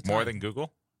all the time. More than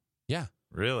Google? Yeah.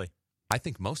 Really? I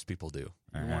think most people do.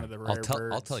 You're one of the rare I'll tell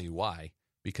birds. you why.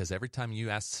 Because every time you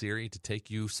ask Siri to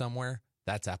take you somewhere,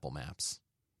 that's Apple Maps.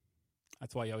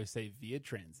 That's why you always say via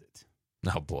transit.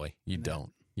 Oh boy, you And that-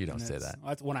 don't. You don't And say that's- that.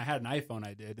 That's when I had an iPhone,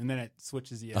 I did, and then it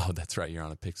switches you. Oh, that's right. You're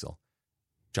on a Pixel.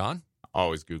 John,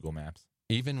 Always Google Maps.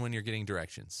 even when you're getting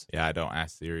directions, Yeah, I don't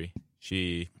ask Siri.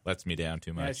 She lets me down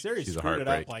too much. Yeah, Siri She's a screwed it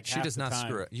heartbreak. up like she half does the not time.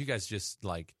 screw it. You guys just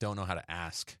like don't know how to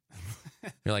ask.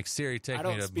 You're like, Siri, take I me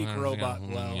don't to speak robot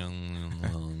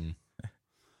well.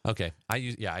 Okay, I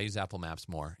use Apple Maps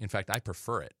more. In fact, I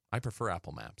prefer it. I prefer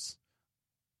Apple Maps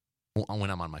when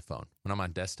I'm on my phone. When I'm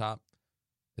on desktop,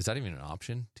 is that even an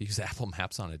option to use Apple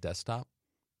Maps on a desktop?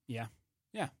 Yeah,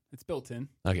 it's built in.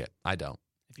 Okay, I don't.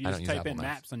 If you I just don't use type Apple in Maps.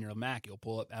 maps on your Mac, you'll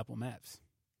pull up Apple Maps.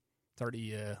 It's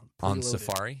already On preloaded.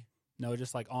 Safari? No,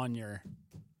 just like on your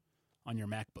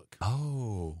MacBook.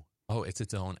 Oh, it's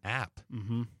its own app.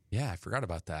 Mm-hmm. Yeah, I forgot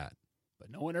about that. But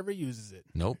no one ever uses it.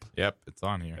 Nope. Yep, it's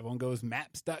on here. Everyone goes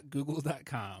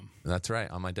maps.google.com. That's right.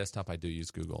 On my desktop, I do use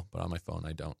Google, but on my phone,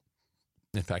 I don't.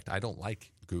 In fact, I don't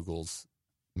like Google's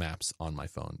Maps on my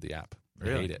phone, the app. I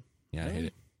Really? hate it. Yeah, I hate Really?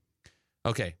 it.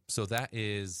 Okay, so that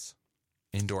is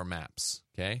indoor maps,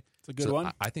 okay? It's a good So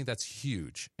one. I think that's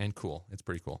huge and cool. It's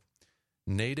pretty cool.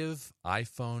 Native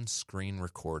iPhone screen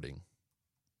recording.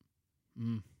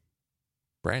 Mm.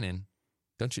 Brandon,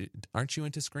 aren't you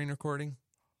into screen recording?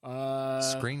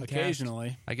 Screencast?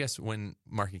 Occasionally. I guess when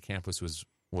Market Campus was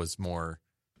more,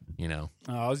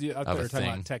 I was out Of there a talking thing.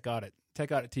 about Tech Audit.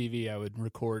 Tech Audit TV, I would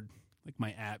record like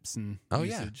my apps and Oh,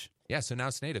 yeah. usage. Yeah, so now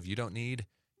it's native. You don't need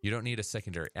a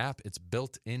secondary app. It's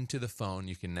built into the phone.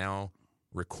 You can now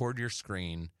record your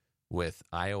screen with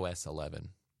iOS 11.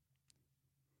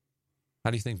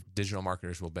 How do you think digital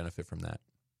marketers will benefit from that?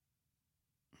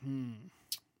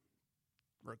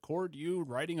 Record you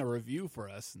writing a review for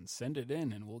us and send it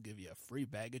in, and we'll give you a free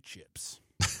bag of chips.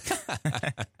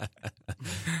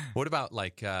 What about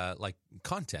like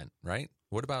content, right?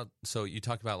 What about, so you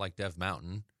talked about like Dev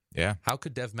Mountain. Yeah. How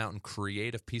could Dev Mountain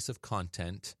create a piece of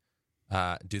content?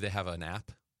 Do they have an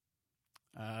app?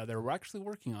 They're actually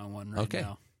working on one right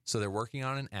now. So they're working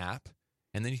on an app,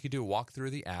 and then you could do a walkthrough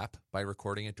of the app by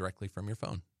recording it directly from your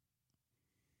phone.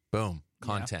 Boom.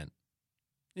 Content.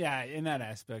 Yeah, in that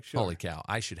aspect, sure. Holy cow.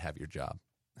 I should have your job.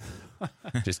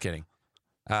 Just kidding.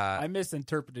 I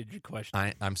misinterpreted your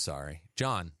question. I'm sorry.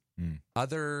 John,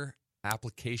 other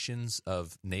applications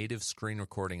of native screen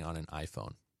recording on an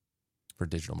iPhone for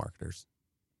digital marketers?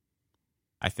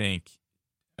 I think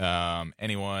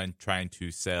anyone trying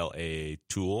to sell a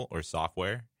tool or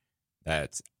software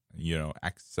that's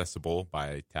accessible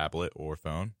by tablet or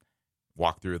phone,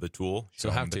 walk through the tool, show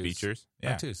them the features.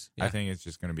 Yeah. How-tos, yeah. I think it's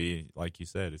just going to be, like you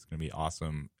said, it's going to be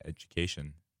awesome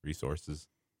education resources.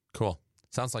 Cool.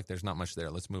 Sounds like there's not much there.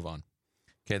 Let's move on.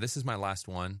 Okay, this is my last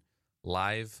one.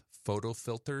 Live photo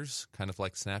filters, kind of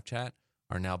like Snapchat,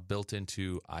 are now built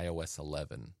into iOS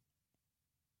 11.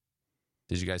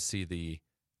 Did you guys see the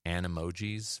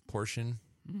Animojis portion?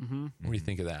 Mm-hmm. What do you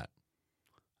think of that?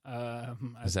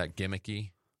 Is that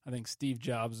gimmicky? I think Steve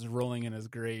Jobs is rolling in his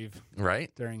grave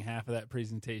Right? during half of that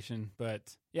presentation.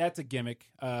 But yeah, it's a gimmick.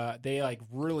 They like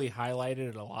really highlighted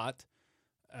it a lot,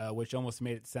 which almost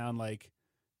made it sound like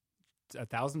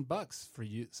 $1,000 for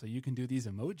you, so you can do these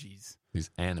emojis, These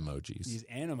Animojis. these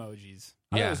Animojis.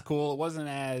 I thought Yeah. it was cool. It wasn't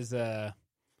as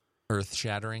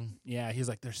Earth-shattering. yeah. He's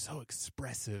like, they're so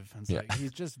expressive. And it's Yeah. like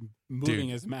he's just moving Dude,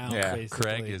 his mouth. yeah. Basically.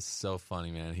 Craig is so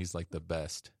funny, man. He's like the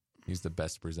best. He's the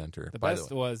best presenter. The By best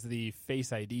the way, was the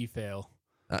Face ID fail.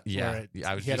 yeah, where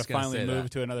I was he had just to going to finally say move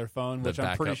that. to another phone, The which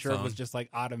I'm pretty backup sure phone. was just like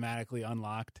automatically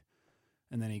unlocked,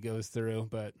 and then he goes through.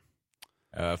 But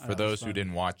For was those who fun.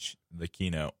 didn't watch the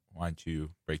keynote, why don't you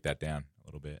break that down a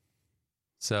little bit?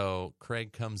 So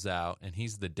Craig comes out and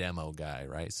he's the demo guy,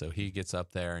 right? So he gets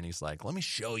up there and he's like, "Let me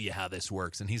show you how this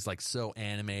works." And he's like so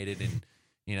animated, and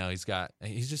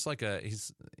he's just like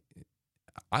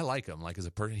I like him like as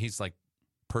a person. He's like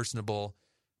personable,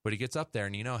 but he gets up there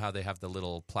and you know how they have the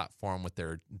little platform with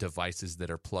their devices that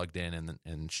are plugged in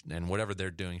and whatever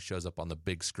they're doing shows up on the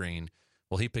big screen.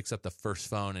 Well, he picks up the first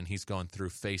phone and he's going through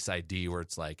Face ID where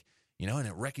it's like, and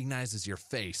it recognizes your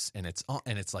face and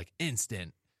it's like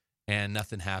instant. And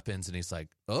nothing happens, and he's like,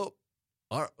 "Oh,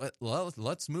 all right, well,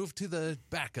 let's move to the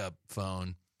backup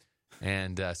phone."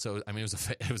 And so, I mean,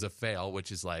 it was a fail,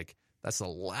 which is like that's the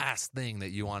last thing that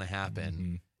you want to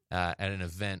happen at an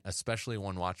event, especially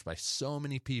one watched by so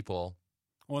many people.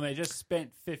 well, they just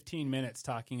spent 15 minutes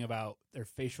talking about their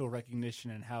facial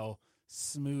recognition and how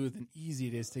smooth and easy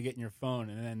it is to get in your phone,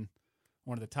 and then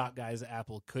one of the top guys at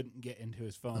Apple couldn't get into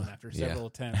his phone after several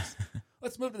attempts.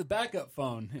 Let's move to the backup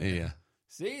phone. Yeah.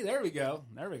 See, there we go.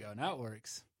 Now it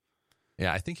works.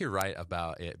 Yeah, I think you're right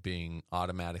about it being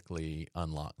automatically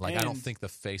unlocked. Like, I don't And- think the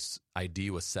Face ID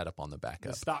was set up on the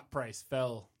backup. The stock price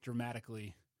fell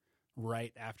dramatically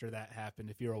right after that happened.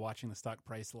 If you were watching the stock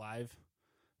price live,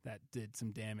 that did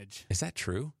some damage. Is that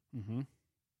true? Mm-hmm.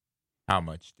 How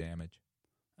much damage?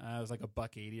 It was like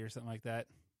 $1.80 or something like that.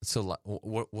 So,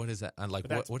 what is that? Like, But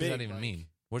that's what does that big, even like- mean?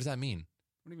 What does that mean?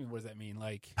 What do you mean? What does that mean?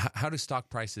 Like, How do stock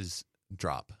prices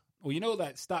drop? well, you know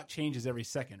that stock changes every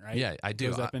second, right? Yeah, I do.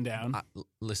 Goes up and down.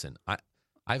 Listen, I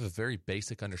have a very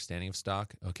basic understanding of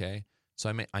stock. Okay,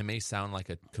 so I may sound like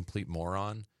a complete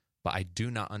moron, but I do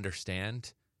not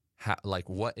understand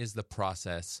what is the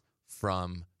process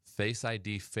from Face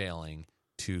ID failing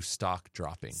to stock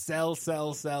dropping. Sell.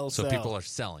 So people are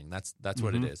selling. That's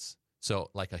what it is.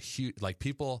 So like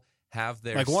people have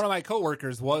their Like one of my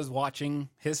coworkers was watching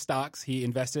his stocks. He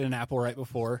invested in Apple right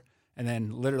before, and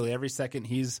then literally every second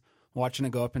he's watching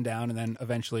it go up and down, and then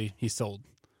eventually he sold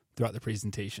throughout the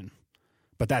presentation.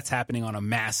 But that's happening on a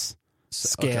mass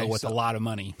scale with a lot of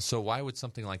money, So why would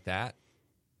something like that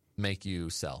make you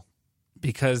sell?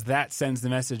 because that sends the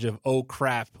message of, oh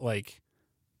crap, like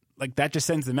that just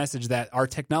sends the message that our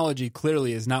technology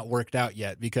clearly is not worked out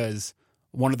yet, because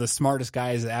one of the smartest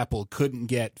guys at Apple couldn't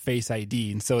get Face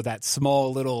ID, and so that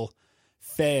small little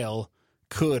fail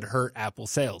could hurt Apple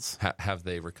sales. Have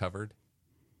they recovered?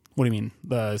 What do you mean?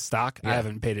 The stock? Yeah. I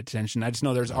haven't paid attention. I just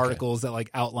know there's articles that like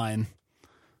outline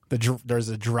there's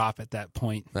a drop at that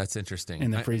point That's interesting.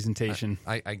 in the presentation.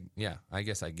 I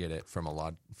guess I get it from a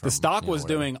lot. From, The stock was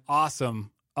whatever. doing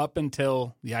awesome up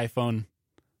until the iPhone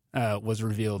was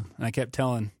revealed. And I kept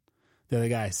telling the other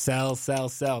guy, sell.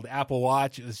 The Apple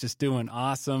Watch, it was just doing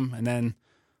awesome. And then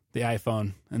the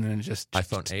iPhone, and then it just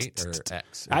iPhone 8 or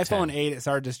X? Or iPhone 10? 8, it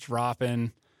started just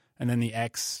dropping, and then the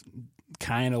X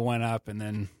kind of went up and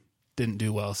then didn't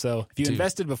do well. So if you Dude.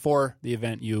 invested before the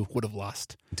event, you would have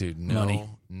lost. Dude, money.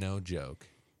 no joke.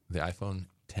 The iPhone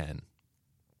 10.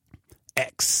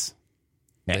 X.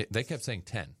 They kept saying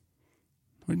 10.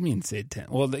 What do you mean say 10?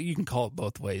 Well, you can call it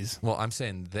both ways. Well, I'm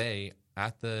saying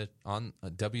on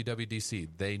WWDC,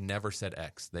 they never said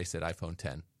X. They said iPhone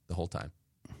 10 the whole time.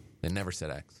 They never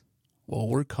said X. Well,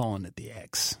 we're calling it the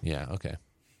X. Yeah, okay.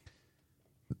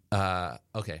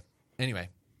 Okay. Anyway,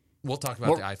 we'll talk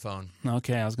about the iPhone.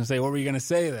 Okay, I was going to say, what were you going to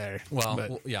say there? Well,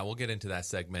 But- we'll get into that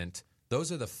segment.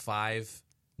 Those are the 5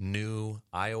 new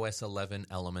iOS 11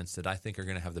 elements that I think are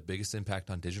going to have the biggest impact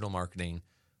on digital marketing,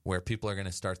 where people are going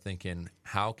to start thinking,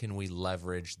 how can we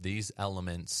leverage these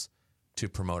elements to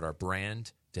promote our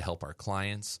brand, to help our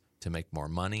clients, to make more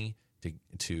money,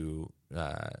 to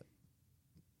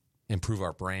improve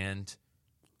our brand.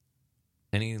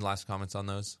 Any last comments on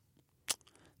those?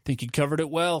 think you covered it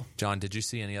well. John, did you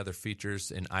see any other features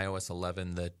in iOS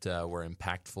 11 that were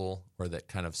impactful or that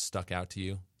kind of stuck out to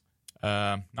you?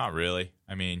 Not really.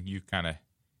 I mean, you kind of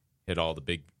hit all the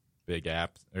big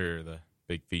apps or the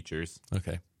big features.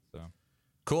 Okay. So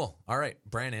Cool. All right,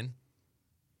 Brandon,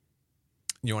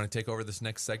 you want to take over this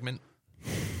next segment?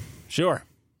 Sure.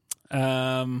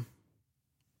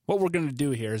 What we're going to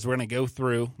do here is we're going to go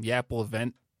through the Apple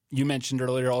event. You mentioned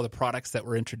earlier all the products that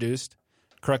were introduced.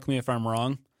 Correct me if I'm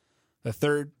wrong. The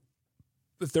third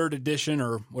edition,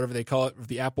 or whatever they call it, of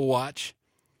the Apple Watch.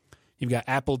 You've got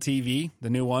Apple TV, the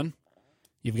new one.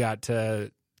 You've got 3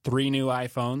 new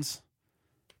iPhones.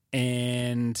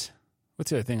 And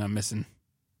what's the other thing I'm missing?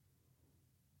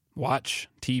 Watch,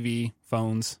 TV,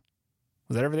 phones.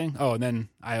 Was that everything? Oh, and then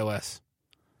iOS.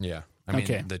 Yeah. I mean,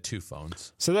 Okay. the 2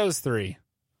 phones. So those 3.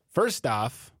 First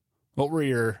off, what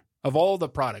were of all the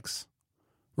products,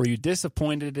 were you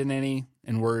disappointed in any,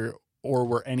 and were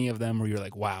any of them where you're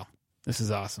like, wow, this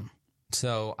is awesome?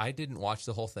 So I didn't watch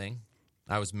the whole thing.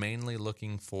 I was mainly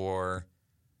looking for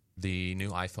the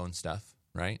new iPhone stuff,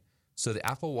 right? So the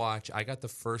Apple Watch, I got the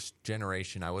first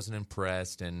generation. I wasn't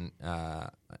impressed, and I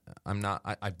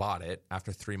bought it.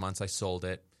 After 3 months, I sold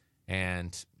it,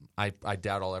 and I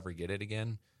doubt I'll ever get it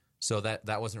again. So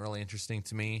that wasn't really interesting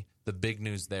to me. The big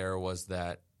news there was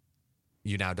that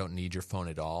you now don't need your phone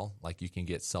at all. Like, you can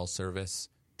get cell service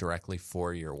directly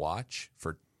for your watch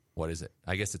for, what is it?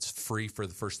 I guess it's free for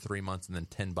the first 3 months and then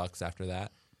 $10 after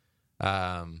that.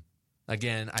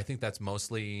 Again, I think that's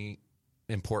mostly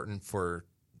important for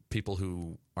people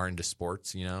who are into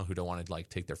sports, who don't want to like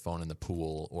take their phone in the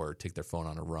pool or take their phone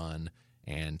on a run.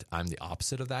 And I'm the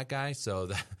opposite of that guy, so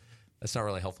that's not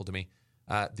really helpful to me.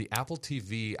 The Apple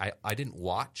TV, I didn't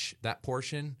watch that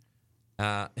portion.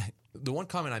 The one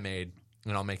comment I made,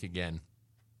 and I'll make again,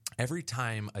 every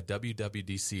time a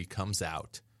WWDC comes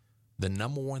out, the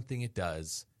number one thing it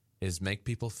does is make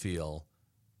people feel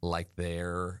like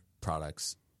that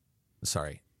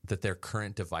their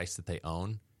current device that they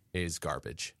own is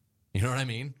garbage. You know what I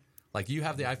mean? Like, you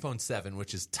have the iPhone 7,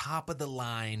 which is top of the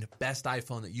line, best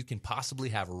iPhone that you can possibly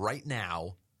have right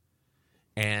now.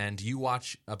 And you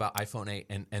watch about iPhone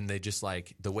 8 and they just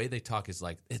like, the way they talk is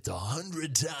like, it's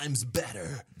 100 times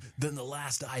better than the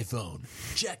last iPhone.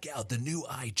 Check out the new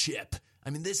iChip. I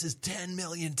mean, this is 10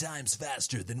 million times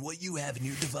faster than what you have in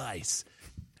your device.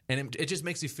 And it just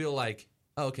makes you feel like,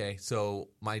 okay, so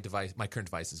my current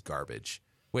device is garbage,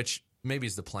 which maybe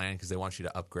is the plan because they want you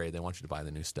to upgrade. They want you to buy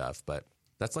the new stuff. But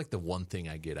that's like the one thing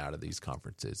I get out of these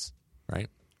conferences, right?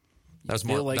 That was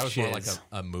more like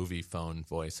a movie phone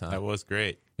voice, huh? that was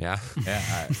great. Yeah.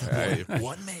 Yeah,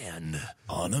 One man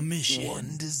on a mission.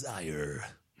 One desire.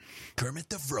 Kermit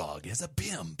the Frog is a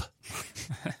pimp.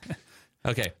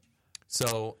 Okay.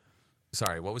 So,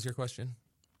 sorry, what was your question?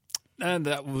 And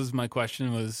that was my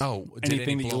question, was did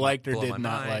anything that you liked or did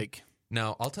not like?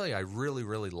 No, I'll tell you, I really,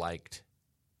 really liked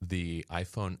the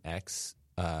iPhone X,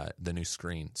 the new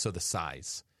screen. So the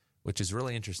size, which is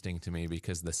really interesting to me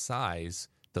because the size,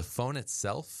 the phone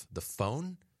itself, the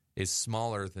phone is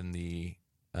smaller than the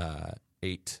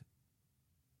 8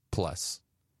 Plus,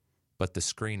 but the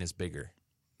screen is bigger.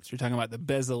 So you're talking about the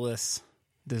bezel-less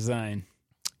design.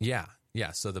 Yeah.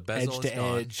 So the bezel Edge is to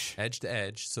gone, edge. edge to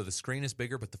edge. So the screen is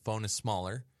bigger, but the phone is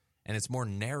smaller, and it's more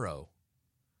narrow.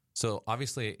 So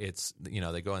obviously, it's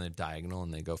they go in a diagonal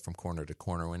and they go from corner to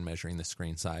corner when measuring the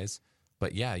screen size.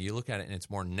 But yeah, you look at it and it's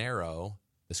more narrow,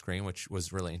 the screen, which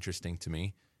was really interesting to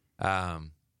me.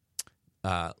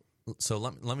 So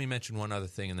let me mention one other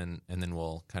thing, and then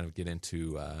we'll kind of get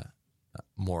into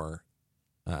more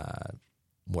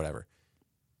whatever.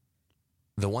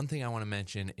 The one thing I want to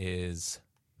mention is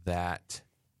that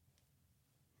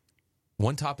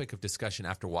One topic of discussion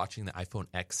after watching the iPhone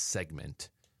X segment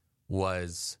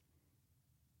was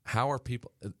how are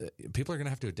people are going to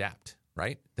have to adapt,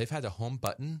 right? They've had a home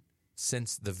button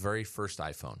since the very first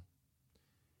iPhone.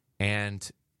 And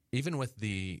even with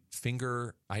the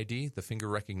Finger ID, the finger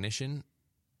recognition,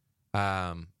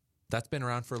 that's been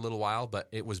around for a little while, but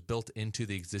it was built into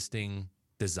the existing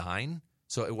design.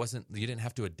 So you didn't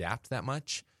have to adapt that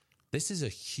much. This is a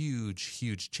huge,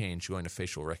 huge change going to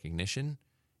facial recognition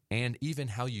and even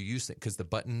how you use it. Because the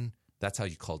button, that's how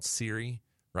you called Siri,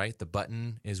 right? The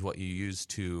button is what you use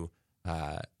to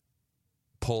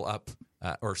pull up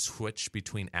or switch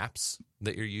between apps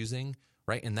that you're using,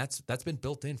 right? And that's been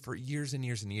built in for years and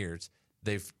years and years.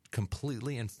 They've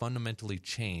completely and fundamentally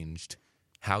changed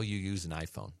how you use an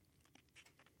iPhone.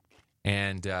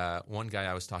 And one guy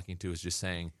I was talking to was just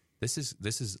saying, this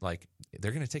is like,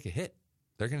 they're going to take a hit.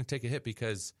 They're going to take a hit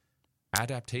because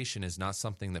adaptation is not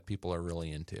something that people are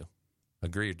really into.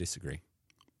 Agree or disagree?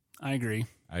 I agree.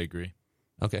 I agree.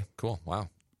 Okay, cool. Wow.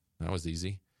 That was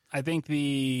easy. I think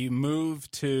the move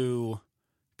to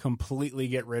completely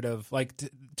get rid of, like,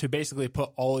 to basically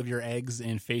put all of your eggs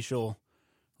in facial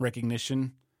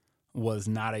recognition was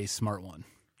not a smart one.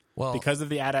 Well, Because of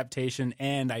the adaptation,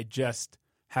 and I just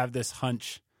have this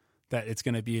hunch that it's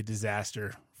going to be a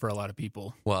disaster for a lot of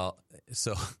people. Well,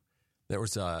 so there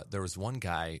was one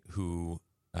guy who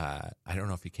I don't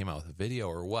know if he came out with a video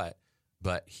or what,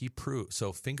 but he proved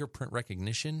so fingerprint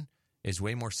recognition is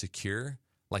way more secure.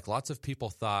 Like lots of people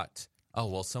thought, oh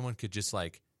well, someone could just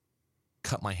like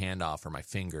cut my hand off or my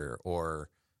finger or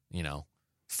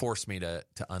force me to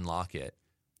unlock it,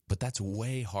 but that's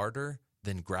way harder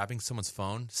than grabbing someone's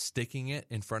phone, sticking it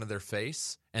in front of their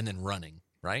face, and then running.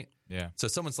 Right? Yeah. So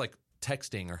someone's like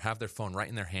texting or have their phone right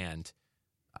in their hand.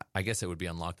 I guess it would be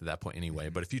unlocked at that point anyway.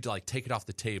 But if you like take it off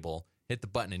the table, hit the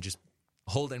button, and just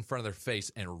hold it in front of their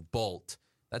face and bolt,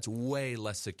 that's way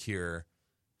less secure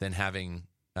than having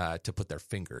to put their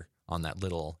finger on that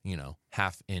little,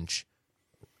 half-inch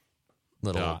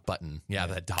little dot. button. Yeah,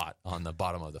 that dot on the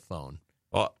bottom of the phone.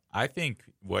 Well, I think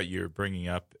what you're bringing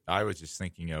up, I was just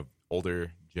thinking of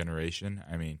older generation.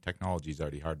 I mean, technology is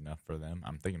already hard enough for them.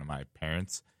 I'm thinking of my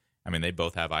parents. I mean, they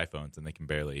both have iPhones and they can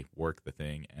barely work the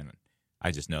thing. And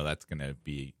I just know that's going to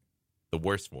be the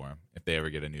worst for them if they ever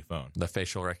get a new phone. The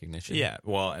facial recognition. Yeah,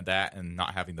 well, and that and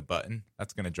not having the button,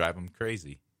 that's going to drive them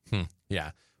crazy.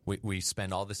 Yeah. We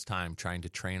spend all this time trying to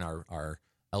train our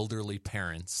elderly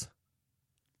parents.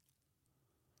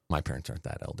 My parents aren't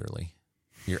that elderly.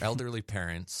 Your elderly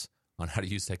parents on how to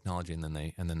use technology, and then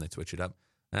they switch it up.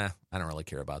 I don't really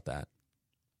care about that.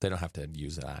 They don't have to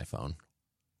use an iPhone.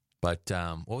 But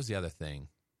what was the other thing?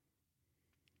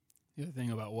 The other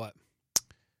thing about what?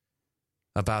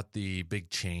 About the big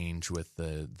change with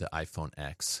the iPhone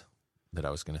X that I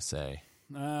was going to say.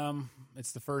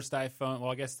 It's the first iPhone.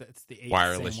 Well, I guess it's the 8th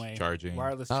Wireless same way. charging.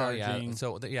 Wireless Oh, charging. yeah.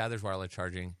 So, there's wireless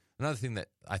charging. Another thing that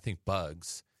I think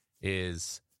bugs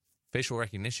is facial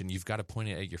recognition. You've got to point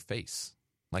it at your face.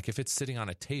 Like if it's sitting on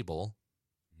a table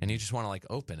and you just want to like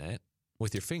open it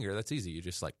with your finger, that's easy. You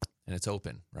just like, and it's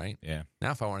open, right? Yeah.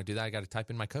 Now, if I want to do that, I got to type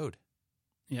in my code.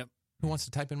 Yep. Who wants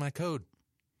to type in my code?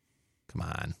 Come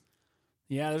on.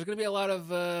 Yeah, there's going to be a lot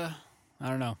of, I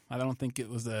don't know. I don't think it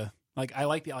was I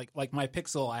like the, like my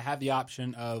Pixel, I have the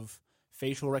option of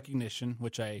facial recognition,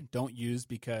 which I don't use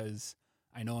because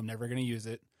I know I'm never going to use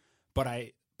it, but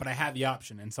I have the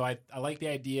option. And so I like the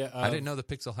idea of. I didn't know the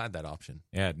Pixel had that option.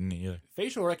 Yeah, I didn't either.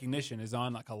 Facial recognition is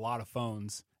on like a lot of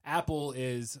phones. Apple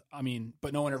is,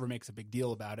 but no one ever makes a big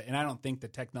deal about it. And I don't think the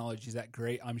technology is that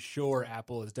great. I'm sure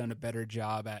Apple has done a better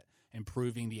job at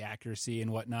improving the accuracy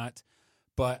and whatnot,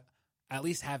 but at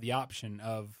least have the option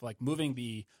of like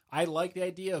I like the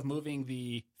idea of moving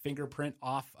the fingerprint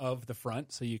off of the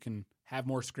front so you can have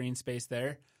more screen space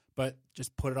there, but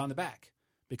just put it on the back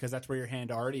because that's where your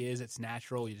hand already is. It's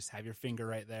natural. You just have your finger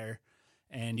right there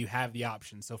and you have the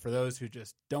option. So for those who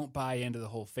just don't buy into the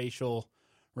whole facial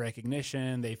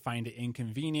recognition, they find it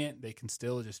inconvenient, they can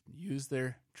still just use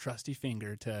their trusty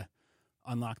finger to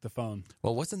unlock the phone.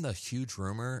 Well, wasn't the huge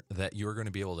rumor that you were going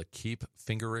to be able to keep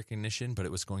finger recognition, but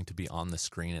it was going to be on the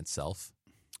screen itself?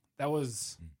 That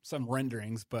was some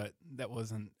renderings, but that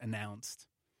wasn't announced.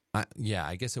 Yeah,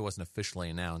 I guess it wasn't officially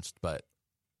announced, but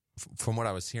from what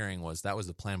I was hearing that was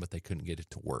the plan, but they couldn't get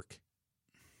it to work.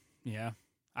 Yeah.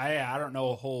 I don't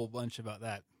know a whole bunch about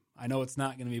that. I know it's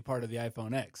not going to be part of the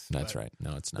iPhone X. That's right.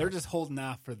 No, it's not. They're just holding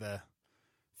off for the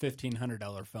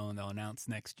 $1,500 phone they'll announce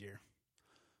next year.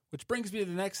 Which brings me to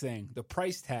the next thing, the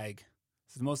price tag.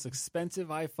 This is the most expensive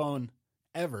iPhone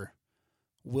ever.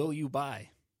 Will you buy?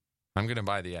 I'm going to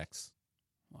buy the X.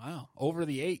 Wow. Over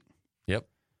the 8. Yep.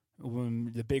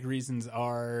 The big reasons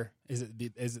are: is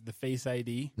it the Face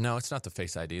ID? No, it's not the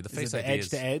Face ID. The Is Face it the ID edge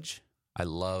to edge? I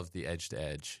love the edge to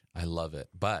edge. I love it.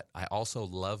 But I also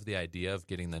love the idea of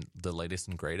getting the latest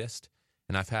and greatest.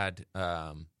 And I've had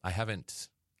I haven't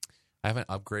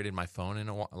upgraded my phone in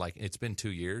a while. Like, it's been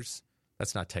 2 years.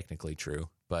 That's not technically true,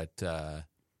 but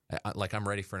I'm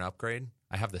ready for an upgrade.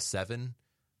 I have the 7.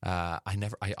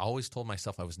 I always told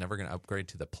myself I was never going to upgrade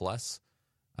to the Plus.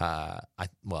 I'm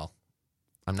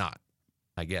not.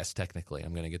 I guess technically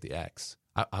I'm going to get the X.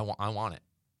 I want it.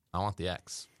 I want the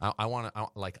X. I want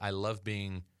to, I love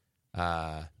being,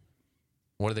 what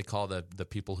do they call the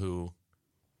people who?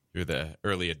 You're the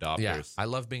early adopters. Yeah, I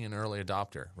love being an early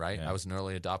adopter, right? Yeah. I was an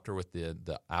early adopter with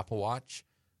the Apple Watch.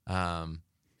 I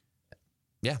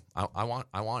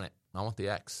want it. I want the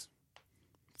X.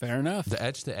 Fair enough. The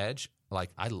edge to edge,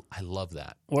 I love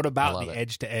that. What I about love the it.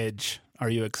 edge to edge? Are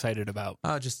you excited about?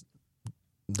 Just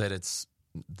that it's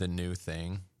the new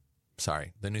thing.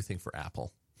 Sorry, the new thing for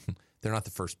Apple. They're not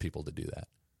the first people to do that.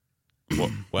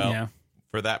 Well, Yeah.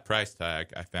 for that price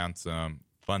tag, I found some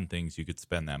fun things you could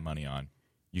spend that money on.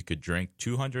 You could drink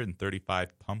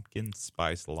 235 pumpkin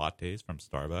spice lattes from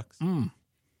Starbucks.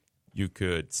 You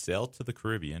could sail to the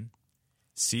Caribbean,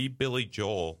 see Billy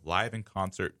Joel live in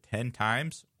concert 10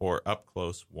 times or up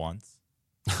close once.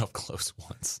 Up close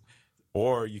once.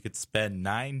 Or you could spend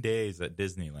 9 days at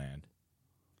Disneyland.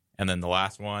 And then the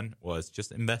last one was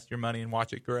just invest your money and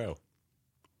watch it grow.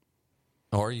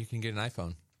 Or you can get an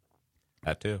iPhone.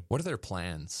 That too. What are their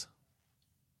plans?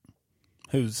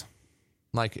 Who's?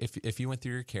 Like, if you went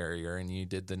through your carrier and you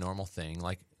did the normal thing,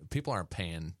 like, people aren't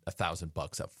paying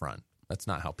 $1,000 up front. That's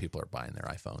not how people are buying their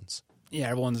iPhones. Yeah,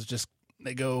 everyone's just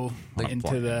they go On a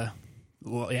into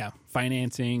plan.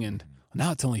 financing, and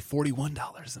now it's only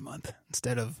 $41 a month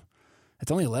instead of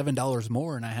it's only $11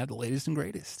 more, and I had the latest and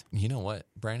greatest. You know what,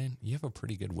 Brandon? You have a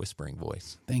pretty good whispering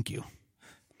voice. Thank you.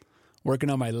 Working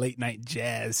on my late night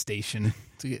jazz station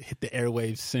to hit the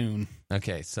airwaves soon.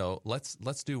 Okay, so let's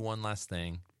do one last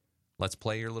thing. Let's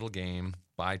play your little game.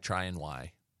 Buy, try, and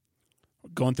why.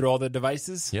 Going through all the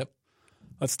devices. Yep.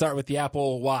 Let's start with the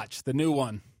Apple Watch, the new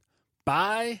one.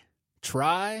 Buy,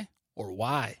 try, or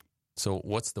why? So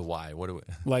what's the why? What do we?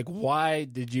 Like, why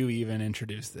did you even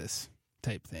introduce this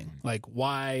type thing? Like,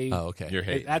 why? Oh, okay. You're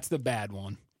hating. That's the bad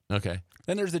one. Okay.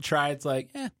 Then there's the try. It's like,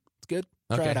 it's good.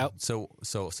 Try Okay. it out. So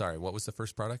sorry. What was the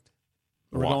first product?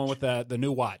 We're Watch. going with the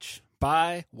new watch.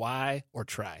 Buy, why, or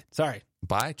try. Sorry.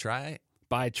 Buy, try,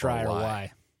 Buy, try, or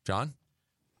why. John?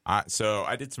 So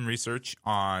I did some research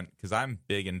on, because I'm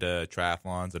big into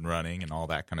triathlons and running and all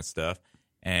that kind of stuff,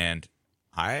 and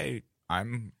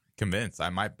I'm convinced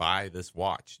I might buy this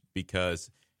watch because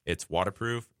it's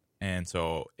waterproof, and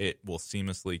so it will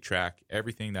seamlessly track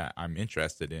everything that I'm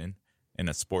interested in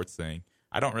a sports thing.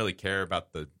 I don't really care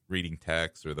about the reading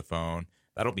text or the phone.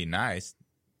 That'll be nice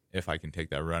if I can take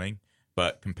that running,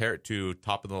 but compare it to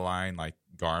top of the line like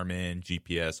Garmin,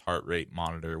 GPS, heart rate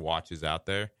monitor watches out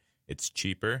there. It's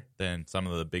cheaper than some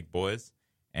of the big boys,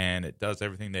 and it does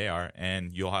everything they are.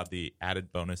 And you'll have the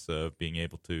added bonus of being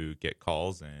able to get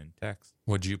calls and texts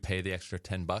Would you pay the extra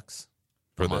 $10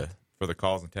 for a month? the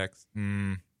calls and texts.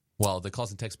 Well, the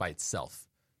calls and text by itself.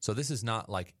 So this is not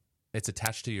like it's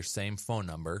attached to your same phone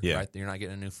number, Yeah. right? You're not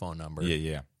getting a new phone number.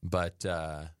 Yeah. But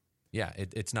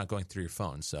it's not going through your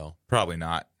phone. So Probably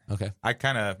not. okay. I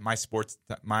kind of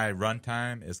my run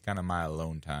time is kind of my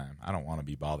alone time. I don't want to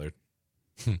be bothered.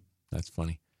 That's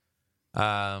funny.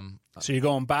 So you're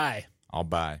going buy. I'll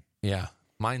buy. Yeah.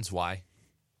 Mine's why.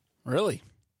 Really?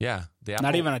 Yeah. The Apple,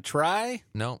 Not even a try?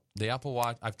 No, the Apple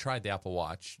Watch. I've tried the Apple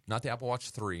Watch, not the Apple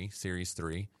Watch 3, Series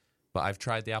 3, but I've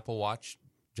tried the Apple Watch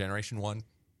Generation 1,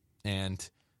 and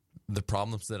the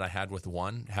problems that I had with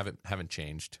 1 haven't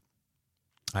changed.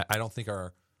 I don't think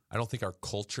our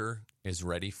culture is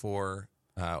ready for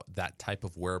that type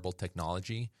of wearable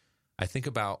technology. I think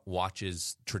about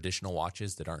watches, traditional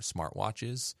watches that aren't smart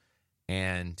watches,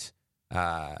 and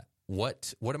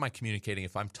what am I communicating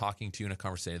if I'm talking to you in a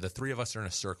conversation? The three of us are in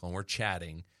a circle and we're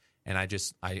chatting, and I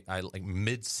like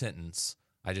mid sentence,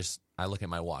 I look at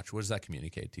my watch. What does that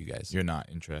communicate to you guys? You're not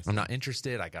interested. I'm not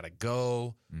interested. I gotta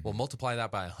go. Well, multiply that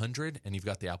by 100, and you've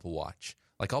got the Apple Watch.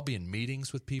 Like, I'll be in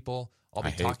meetings with people. I'll be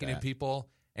I hate talking to that. people,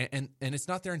 and it's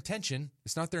not their intention.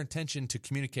 It's not their intention to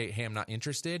communicate, "Hey, I'm not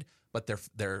interested." But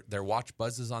their watch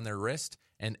buzzes on their wrist,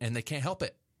 and they can't help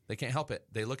it. They can't help it.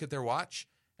 They look at their watch,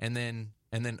 and then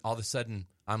all of a sudden,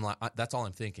 I'm like, that's all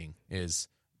I'm thinking is,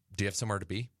 do you have somewhere to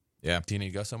be? Yeah. Do you need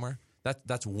to go somewhere?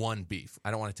 That's one beef.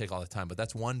 I don't want to take all the time, but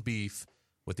that's one beef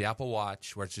with the Apple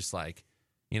Watch where it's just like,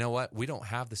 you know what? We don't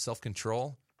have the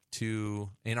self-control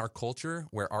in our culture,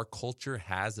 where our culture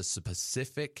has a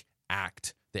specific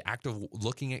act. The act of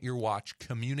looking at your watch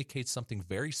communicates something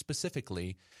very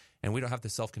specifically, and we don't have the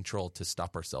self-control to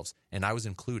stop ourselves. And I was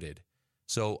included.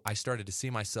 So I started to see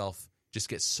myself just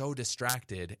get so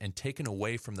distracted and taken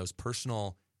away from those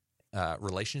personal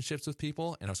relationships with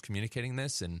people. And I was communicating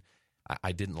this, and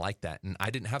I didn't like that. And I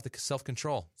didn't have the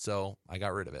self-control, so I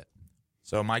got rid of it.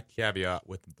 So my caveat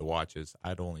with the watch is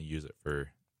I'd only use it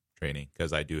for training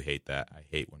because I do hate that. I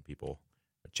hate when people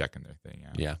are checking their thing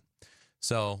out. Yeah.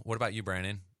 So what about you,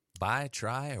 Brandon? Buy,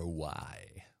 try, or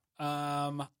why?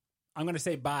 I'm going to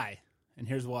say buy, and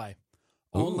here's why.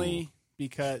 Ooh. Only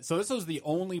because, so this was the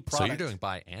only product. So you're doing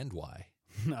buy and why?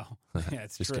 No, yeah,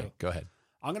 it's Just true. kidding. Go ahead.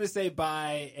 I'm going to say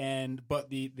buy, but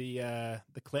the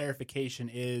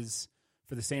clarification is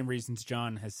for the same reasons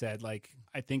John has said. Like,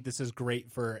 I think this is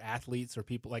great for athletes or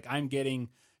people. Like, I'm getting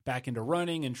back into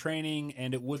running and training,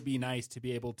 and it would be nice to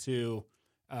be able to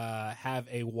have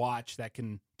a watch that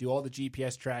can do all the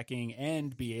GPS tracking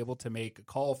and be able to make a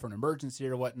call for an emergency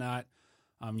or whatnot.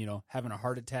 Having a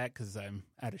heart attack because I'm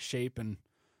out of shape and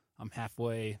I'm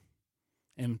halfway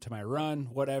into my run,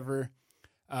 whatever.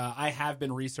 I have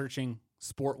been researching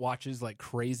sport watches like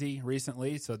crazy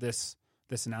recently, so this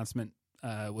announcement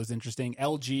was interesting.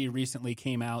 LG recently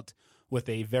came out with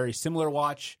a very similar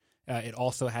watch. It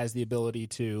also has the ability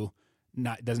to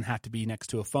it doesn't have to be next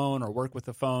to a phone or work with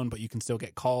a phone, but you can still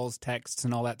get calls, texts,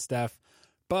 and all that stuff.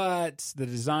 But the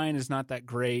design is not that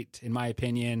great, in my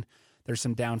opinion. There's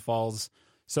some downfalls.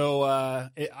 So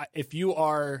if you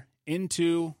are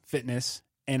into fitness,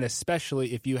 and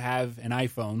especially if you have an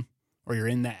iPhone or you're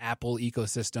in the Apple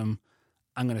ecosystem,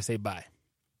 I'm going to say buy.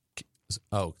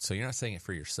 Oh, so you're not saying it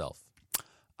for yourself?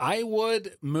 I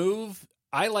would move.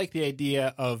 I like the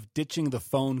idea of ditching the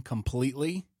phone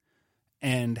completely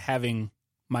and having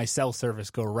my cell service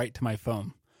go right to my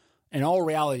phone. In all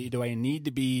reality, do I need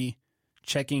to be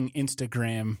checking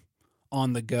Instagram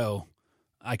on the go?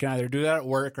 I can either do that at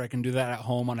work or I can do that at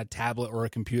home on a tablet or a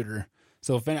computer.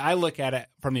 So I look at it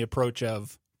from the approach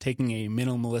of taking a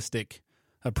minimalistic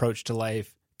approach to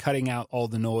life, cutting out all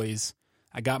the noise.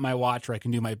 I got my watch where I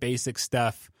can do my basic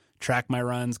stuff, track my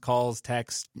runs, calls,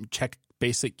 texts, check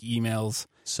basic emails.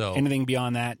 So anything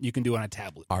beyond that, you can do on a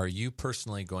tablet. Are you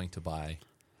personally going to buy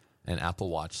an Apple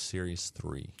Watch Series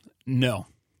 3? No.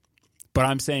 But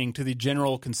I'm saying to the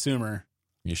general consumer,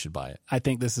 You should buy it. I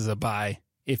think this is a buy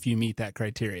if you meet that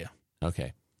criteria.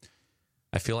 Okay.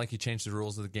 I feel like you changed the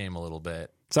rules of the game a little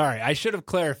bit. Sorry, I should have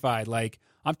clarified. Like,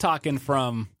 I'm talking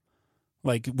from,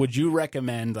 like, would you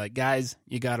recommend, like, guys,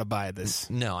 you got to buy this?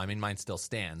 No, I mean, mine still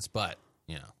stands, but,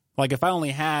 Like, if I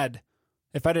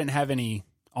didn't have any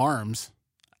arms,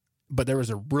 but there was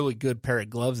a really good pair of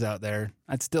gloves out there,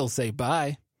 I'd still say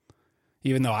buy,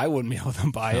 even though I wouldn't be able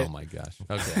to buy it. Oh, my gosh.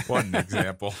 Okay. What an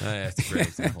example. That's a great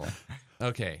example.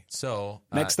 Okay, so...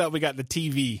 Next up, we got the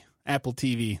TV, Apple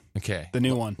TV. Okay. The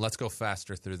new one. Let's go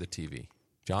faster through the TV.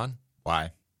 John?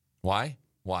 Why? Why?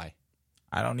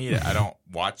 I don't need it. I don't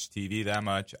watch TV that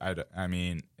much. I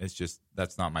mean, it's just,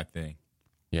 that's not my thing.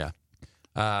 Yeah.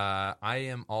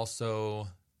 I'm also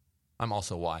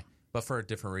why, but for a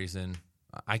different reason.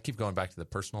 I keep going back to the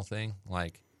personal thing.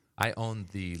 Like, I own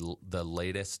the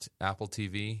latest Apple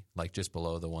TV, like just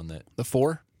below the one that... The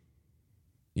 4?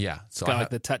 Yeah. So got like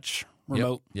the touch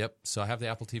remote. Yep. So I have the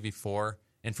Apple TV 4,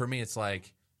 and for me, it's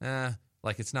like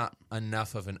it's not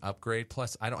enough of an upgrade.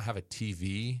 Plus, I don't have a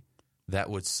TV that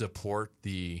would support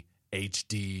the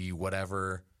HD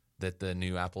whatever that the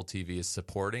new Apple TV is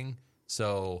supporting.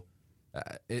 So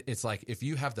it's like, if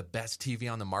you have the best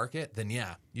TV on the market, then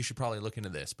yeah, you should probably look into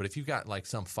this. But if you've got like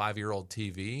some 5-year-old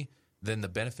TV, then the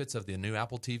benefits of the new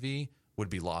Apple TV would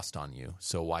be lost on you.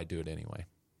 So why do it anyway?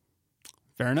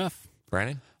 Fair enough.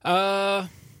 Brandon? I'm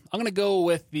going to go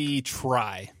with the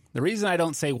try. The reason I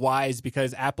don't say why is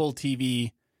because Apple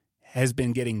TV has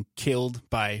been getting killed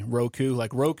by Roku.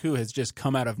 Like, Roku has just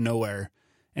come out of nowhere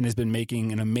and has been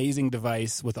making an amazing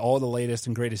device with all the latest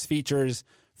and greatest features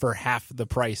for half the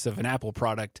price of an Apple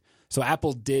product. So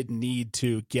Apple did need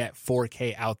to get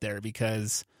 4K out there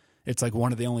because it's like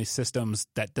one of the only systems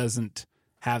that doesn't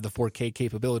have the 4K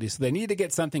capability. So they need to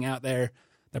get something out there.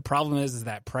 The problem is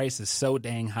that price is so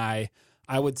dang high.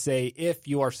 I would say if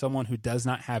you are someone who does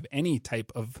not have any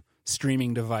type of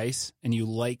streaming device and you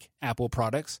like Apple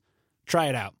products, try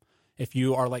it out. If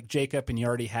you are like Jacob and you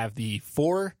already have the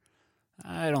 4,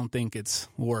 I don't think it's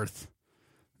worth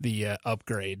the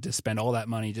upgrade to spend all that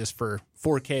money just for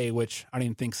 4K, which I don't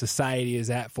even think society is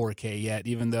at 4K yet,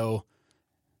 even though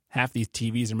half these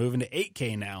TVs are moving to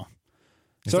 8K now.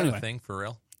 Is that a thing for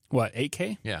real? What,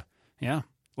 8K? Yeah. Yeah.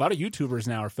 A lot of YouTubers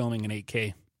now are filming in 8K.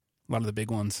 A lot of the big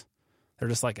ones. They're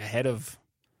just like ahead of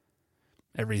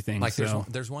everything. Like so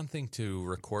there's one thing to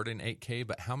record in 8K,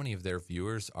 but how many of their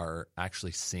viewers are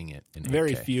actually seeing it in 8K?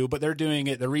 very few, but they're doing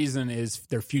it. The reason is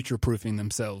they're future-proofing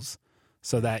themselves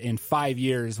so that in 5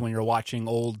 years when you're watching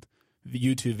old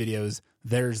YouTube videos,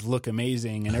 theirs look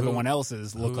amazing and everyone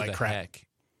else's look like crap. Who the heck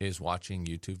is watching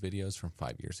YouTube videos from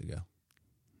 5 years ago?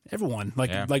 Everyone.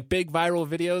 Like big viral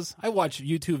videos. I watch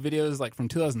YouTube videos like from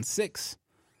 2006.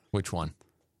 Which one?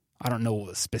 I don't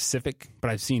know specific,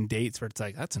 but I've seen dates where it's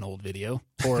like, that's an old video.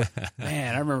 Or,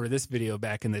 man, I remember this video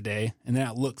back in the day, and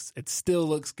then it still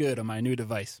looks good on my new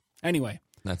device. Anyway,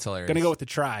 That's hilarious. gonna go with the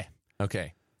try.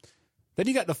 Okay. Then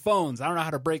you got the phones. I don't know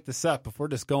how to break this up. If we're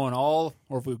just going or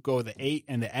if we go with the 8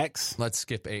 and the X. Let's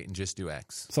skip 8 and just do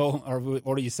X. So,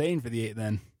 what are you saying for the 8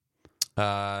 then?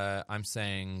 I'm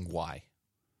saying Y.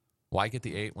 Why get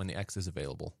the 8 when the X is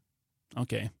available?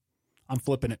 Okay, I'm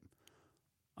flipping it.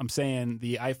 I'm saying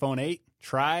the iPhone 8,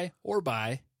 try or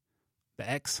buy. The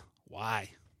X,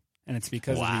 why? And it's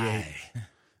because of the 8.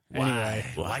 Anyway.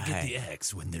 Why get the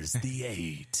X when there's the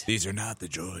 8? These are not the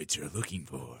droids you're looking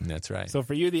for. That's right. So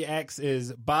for you, the X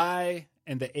is buy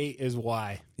and the 8 is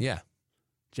why. Yeah.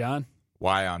 John?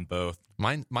 Why on both?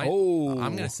 Mine. Oh.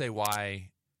 I'm going to say why.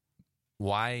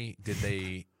 Why did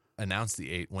they announce the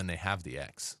 8 when they have the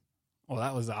X? Well,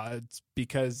 that was it's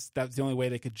because that's the only way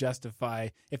they could justify.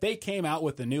 If they came out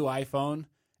with the new iPhone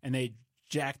and they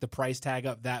jacked the price tag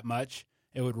up that much,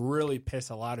 it would really piss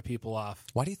a lot of people off.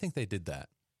 Why do you think they did that?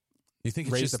 You think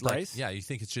it's Raise just the like, price? yeah, you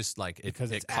think it's just like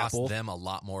Because it it's costs Apple? them a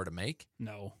lot more to make?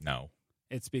 No, No.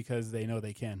 it's because they know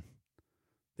they can.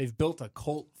 They've built a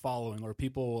cult following where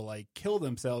people will like kill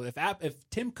themselves. If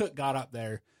Tim Cook got up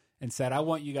there and said, "I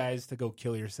want you guys to go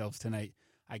kill yourselves tonight,"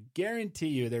 I guarantee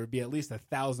you there would be at least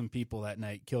 1,000 people that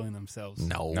night killing themselves.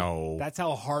 No. That's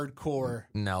how hardcore.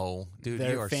 No. Dude,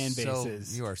 Their you are fan base so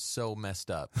is. you are so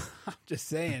messed up. I'm just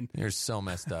saying. You're so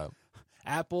messed up.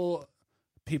 Apple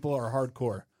people are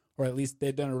hardcore, or at least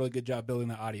they've done a really good job building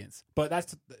the audience. But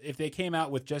that's if they came out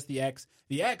with just the X.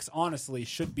 The X honestly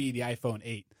should be the iPhone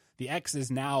 8. The X is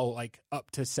now like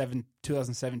up to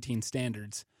 2017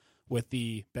 standards with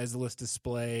the bezel-less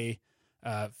display.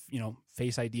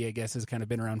 Face ID, I guess, has kind of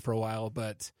been around for a while,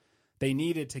 but they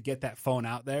needed to get that phone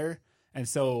out there. And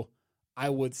so I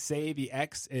would say the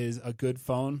X is a good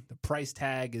phone. The price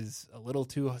tag is a little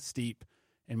too steep,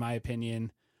 in my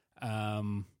opinion.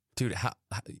 Dude,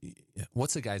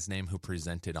 what's the guy's name who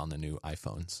presented on the new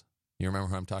iPhones? You remember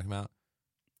who I'm talking about?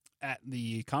 At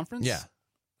the conference? Yeah.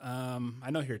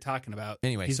 I know who you're talking about.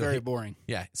 Anyway, he's so very boring.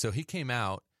 Yeah, so he came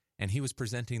out and he was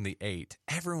presenting the 8.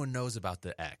 Everyone knows about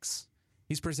the X.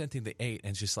 He's presenting the 8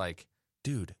 and it's just like,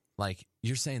 dude, like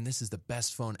you're saying this is the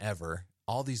best phone ever.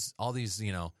 All these,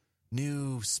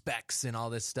 new specs and all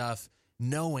this stuff,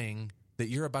 knowing that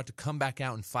you're about to come back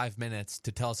out in 5 minutes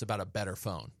to tell us about a better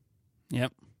phone.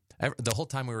 Yep. The whole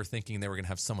time we were thinking they were going to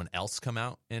have someone else come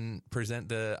out and present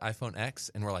the iPhone X,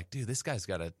 and we're like, dude, this guy's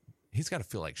got to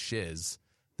feel like shiz,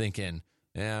 thinking,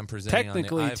 yeah, I'm presenting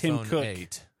Technically, on the Tim iPhone Cook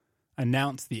 8.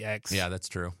 Announced the X. Yeah, that's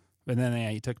true. But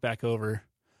then he took back over.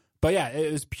 But yeah,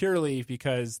 it was purely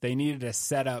because they needed a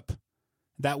setup.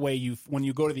 That way, when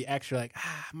you go to the X, you're like,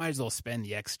 might as well spend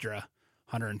the extra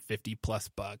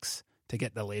 $150+ to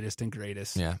get the latest and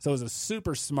greatest. Yeah. So it was a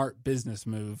super smart business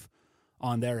move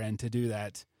on their end to do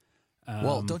that.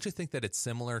 Well, don't you think that it's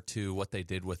similar to what they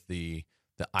did with the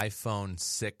iPhone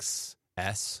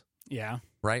 6S? Yeah.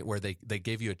 Right, where they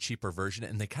gave you a cheaper version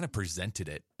and they kind of presented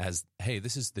it as, hey,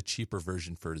 this is the cheaper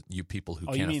version for you people who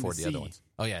can't afford the other ones.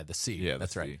 Oh, yeah, the C. Yeah,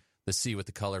 that's the right. C. The C with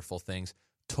the colorful things.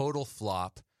 Total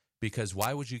flop, because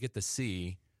why would you get the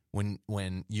C when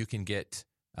you can get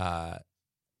the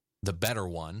better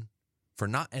one for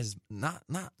not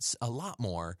a lot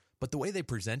more, but the way they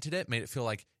presented it made it feel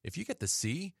like if you get the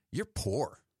C, you're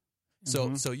poor.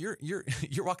 So you're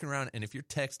walking around, and if you're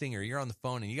texting or you're on the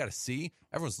phone and you got a C,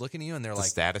 everyone's looking at you and they're It's a like,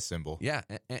 status symbol. yeah,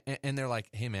 and they're like,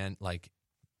 hey man, like,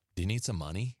 do you need some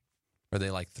money? Or they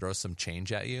like throw some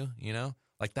change at you,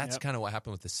 Like that's Yep. kind of what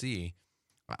happened with the C.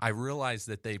 I realized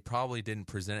that they probably didn't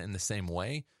present it in the same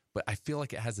way, but I feel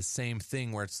like it has the same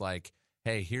thing where it's like,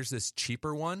 hey, here's this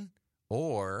cheaper one,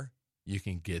 or you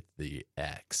can get the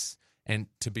X. And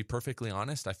to be perfectly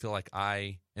honest, I feel like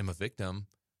I am a victim.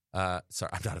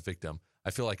 Sorry, I'm not a victim.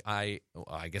 I feel like I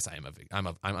guess I am a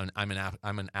victim.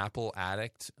 I'm an Apple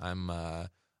addict. I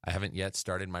haven't yet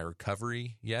started my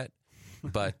recovery yet,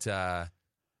 but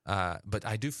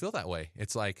I do feel that way.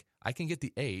 It's like I can get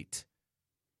the 8,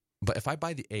 but if I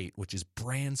buy the 8, which is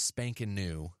brand spanking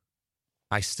new,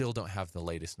 I still don't have the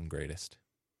latest and greatest.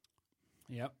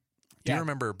 Yep. Do you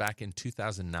remember back in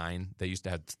 2009, they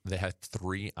had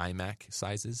 3 iMac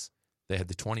sizes? They had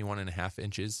the 21.5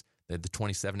 inches, They had the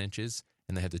 27 inches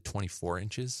and they had the 24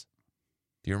 inches.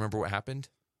 Do you remember what happened?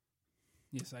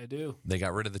 Yes, I do. They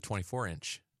got rid of the 24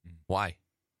 inch. Why?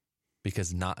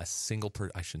 Because not a single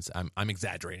I shouldn't say, I'm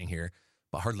exaggerating here,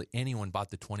 but hardly anyone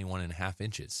bought the 21.5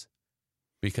 inches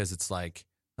because it's like,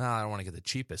 I don't want to get the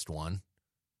cheapest one,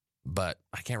 but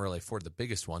I can't really afford the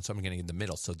biggest one, so I'm going to get in the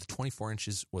middle. So the 24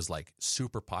 inches was like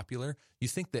super popular. You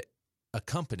think that a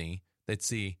company that'd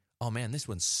see, oh man, this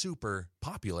one's super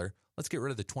popular, let's get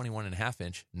rid of the 21.5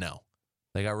 inch. No,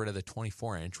 they got rid of the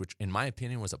 24 inch, which in my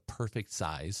opinion was a perfect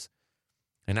size.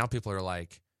 And now people are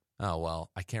like, oh, well,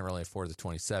 I can't really afford the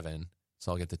 27,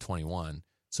 so I'll get the 21.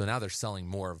 So now they're selling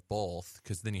more of both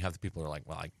because then you have the people who are like,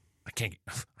 well, I can't,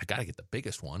 I got to get the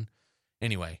biggest one.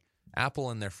 Anyway,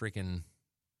 Apple and their freaking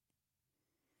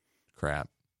crap.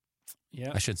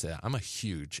 Yeah. I should say that. I'm a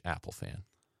huge Apple fan.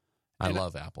 I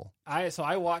love Apple. So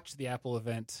I watched the Apple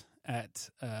event at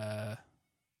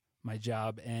my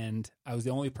job, and I was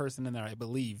the only person in there, I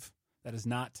believe, that is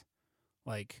not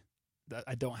like,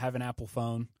 I don't have an Apple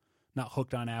phone, not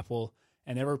hooked on Apple.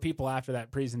 And there were people after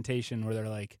that presentation where they're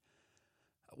like,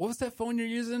 what was that phone you're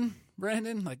using,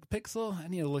 Brandon? Like Pixel? I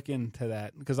need to look into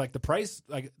that. Because like the price,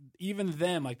 like even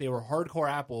them, like they were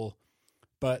hardcore Apple,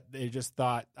 but they just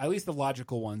thought, at least the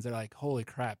logical ones, they're like, holy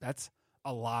crap, that's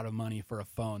a lot of money for a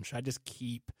phone. Should I just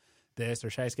keep this or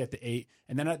should I just get the 8?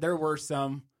 And then there were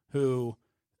some who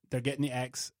they're getting the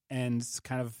X and it's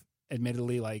kind of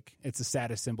admittedly like it's a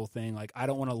status symbol thing. Like I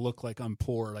don't want to look like I'm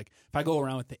poor. Like if I go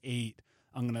around with the 8,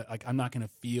 I'm not gonna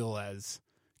feel as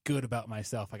good about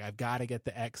myself. Like I've got to get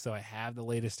the X so I have the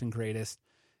latest and greatest.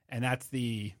 And that's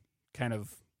the kind of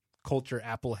culture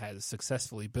Apple has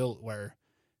successfully built where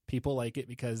people like it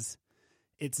because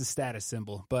it's a status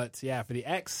symbol. But yeah, for the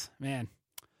X, man,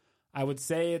 I would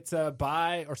say it's a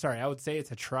buy, or sorry, I would say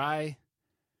it's a try,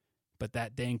 but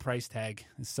that dang price tag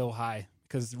is so high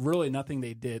because really nothing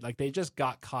they did. Like they just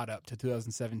got caught up to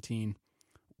 2017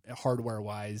 hardware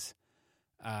wise.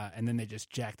 And then they just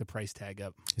jacked the price tag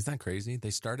up. Isn't that crazy? They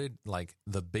started like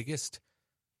the biggest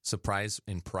surprise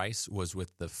in price was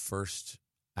with the first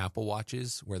Apple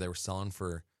Watches where they were selling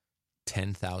for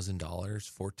 $10,000,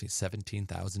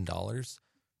 $17,000.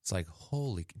 It's like,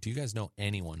 holy, do you guys know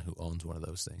anyone who owns one of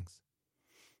those things?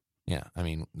 Yeah. I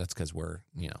mean, that's because we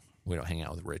don't hang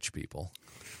out with rich people,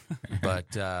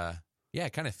 but, yeah,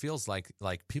 it kind of feels like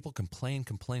people complain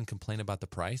about the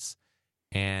price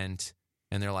and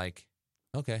they're like,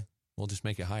 okay, we'll just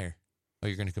make it higher. Oh,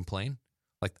 you're going to complain?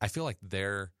 Like, I feel like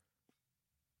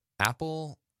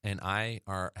Apple and I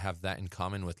have that in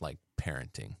common with like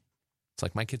parenting. It's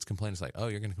like my kids complain. It's like, oh,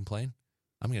 you're going to complain?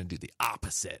 I'm going to do the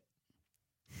opposite.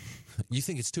 You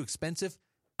think it's too expensive?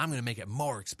 I'm going to make it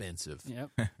more expensive.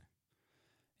 Yep.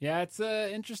 Yeah, it's an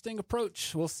interesting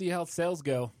approach. We'll see how sales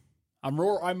go. I'm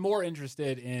more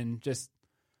interested in just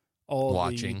all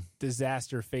the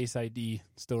disaster Face ID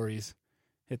stories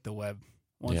hit the web.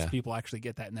 Once people actually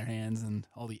get that in their hands and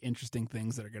all the interesting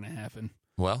things that are going to happen.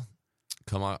 Well,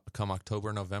 come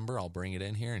October, November, I'll bring it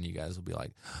in here and you guys will be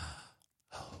like,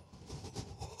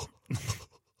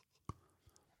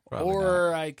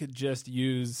 or I could just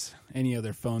use any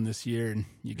other phone this year and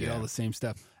you get all the same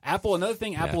stuff. Apple, another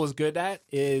thing Apple is good at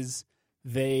is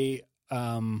they,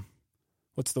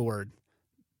 what's the word?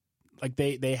 Like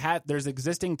there's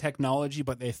existing technology,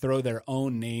 but they throw their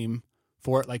own name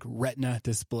for it, like Retina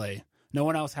display. No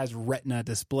one else has Retina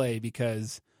display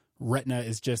because Retina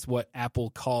is just what Apple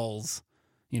calls,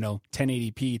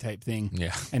 1080p type thing.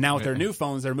 Yeah. And now with their new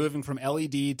phones, they're moving from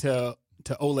LED to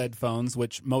OLED phones,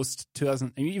 which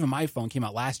even my phone came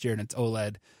out last year and it's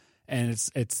OLED, and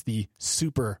it's the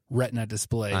Super Retina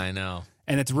display. I know.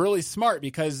 And it's really smart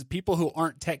because people who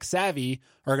aren't tech savvy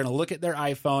are going to look at their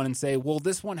iPhone and say, well,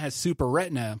 this one has Super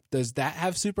Retina. Does that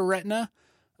have Super Retina?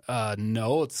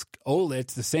 No, it's OLED.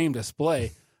 It's the same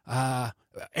display.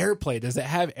 AirPlay, does it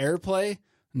have AirPlay?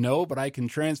 No, but I can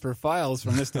transfer files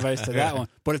from this device to that one.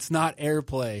 But it's not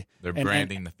AirPlay. They're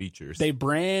branding the features. They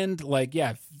brand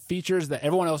features that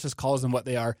everyone else just calls them what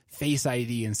they are, Face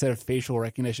ID instead of facial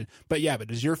recognition. But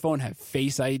does your phone have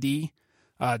Face ID?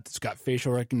 It's got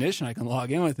facial recognition. I can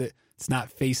log in with it. It's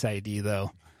not Face ID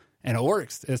though, and it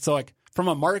works. It's so like from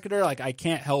a marketer, like I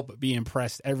can't help but be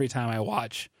impressed every time I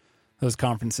watch those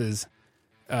conferences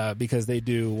because they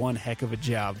do one heck of a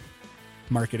job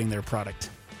marketing their product.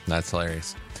 That's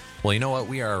hilarious. Well, you know what?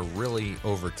 We are really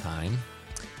over time.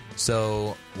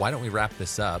 So why don't we wrap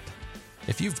this up?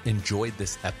 If you've enjoyed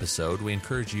this episode, we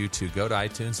encourage you to go to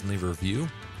iTunes and leave a review.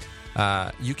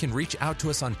 You can reach out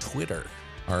to us on Twitter.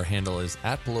 Our handle is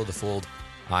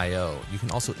 @belowthefold.io. You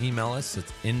can also email us.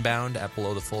 It's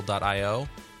inbound@belowthefold.io.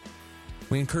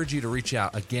 We encourage you to reach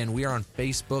out. Again, we are on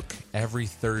Facebook every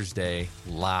Thursday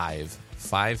live,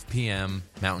 5 p.m.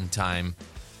 Mountain Time,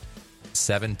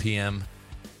 7 p.m.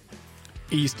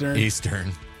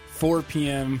 Eastern, 4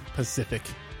 p.m. Pacific,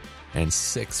 and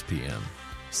 6 p.m.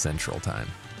 Central Time.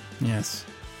 Yes.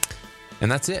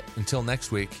 And that's it. Until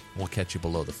next week, we'll catch you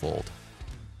below the fold.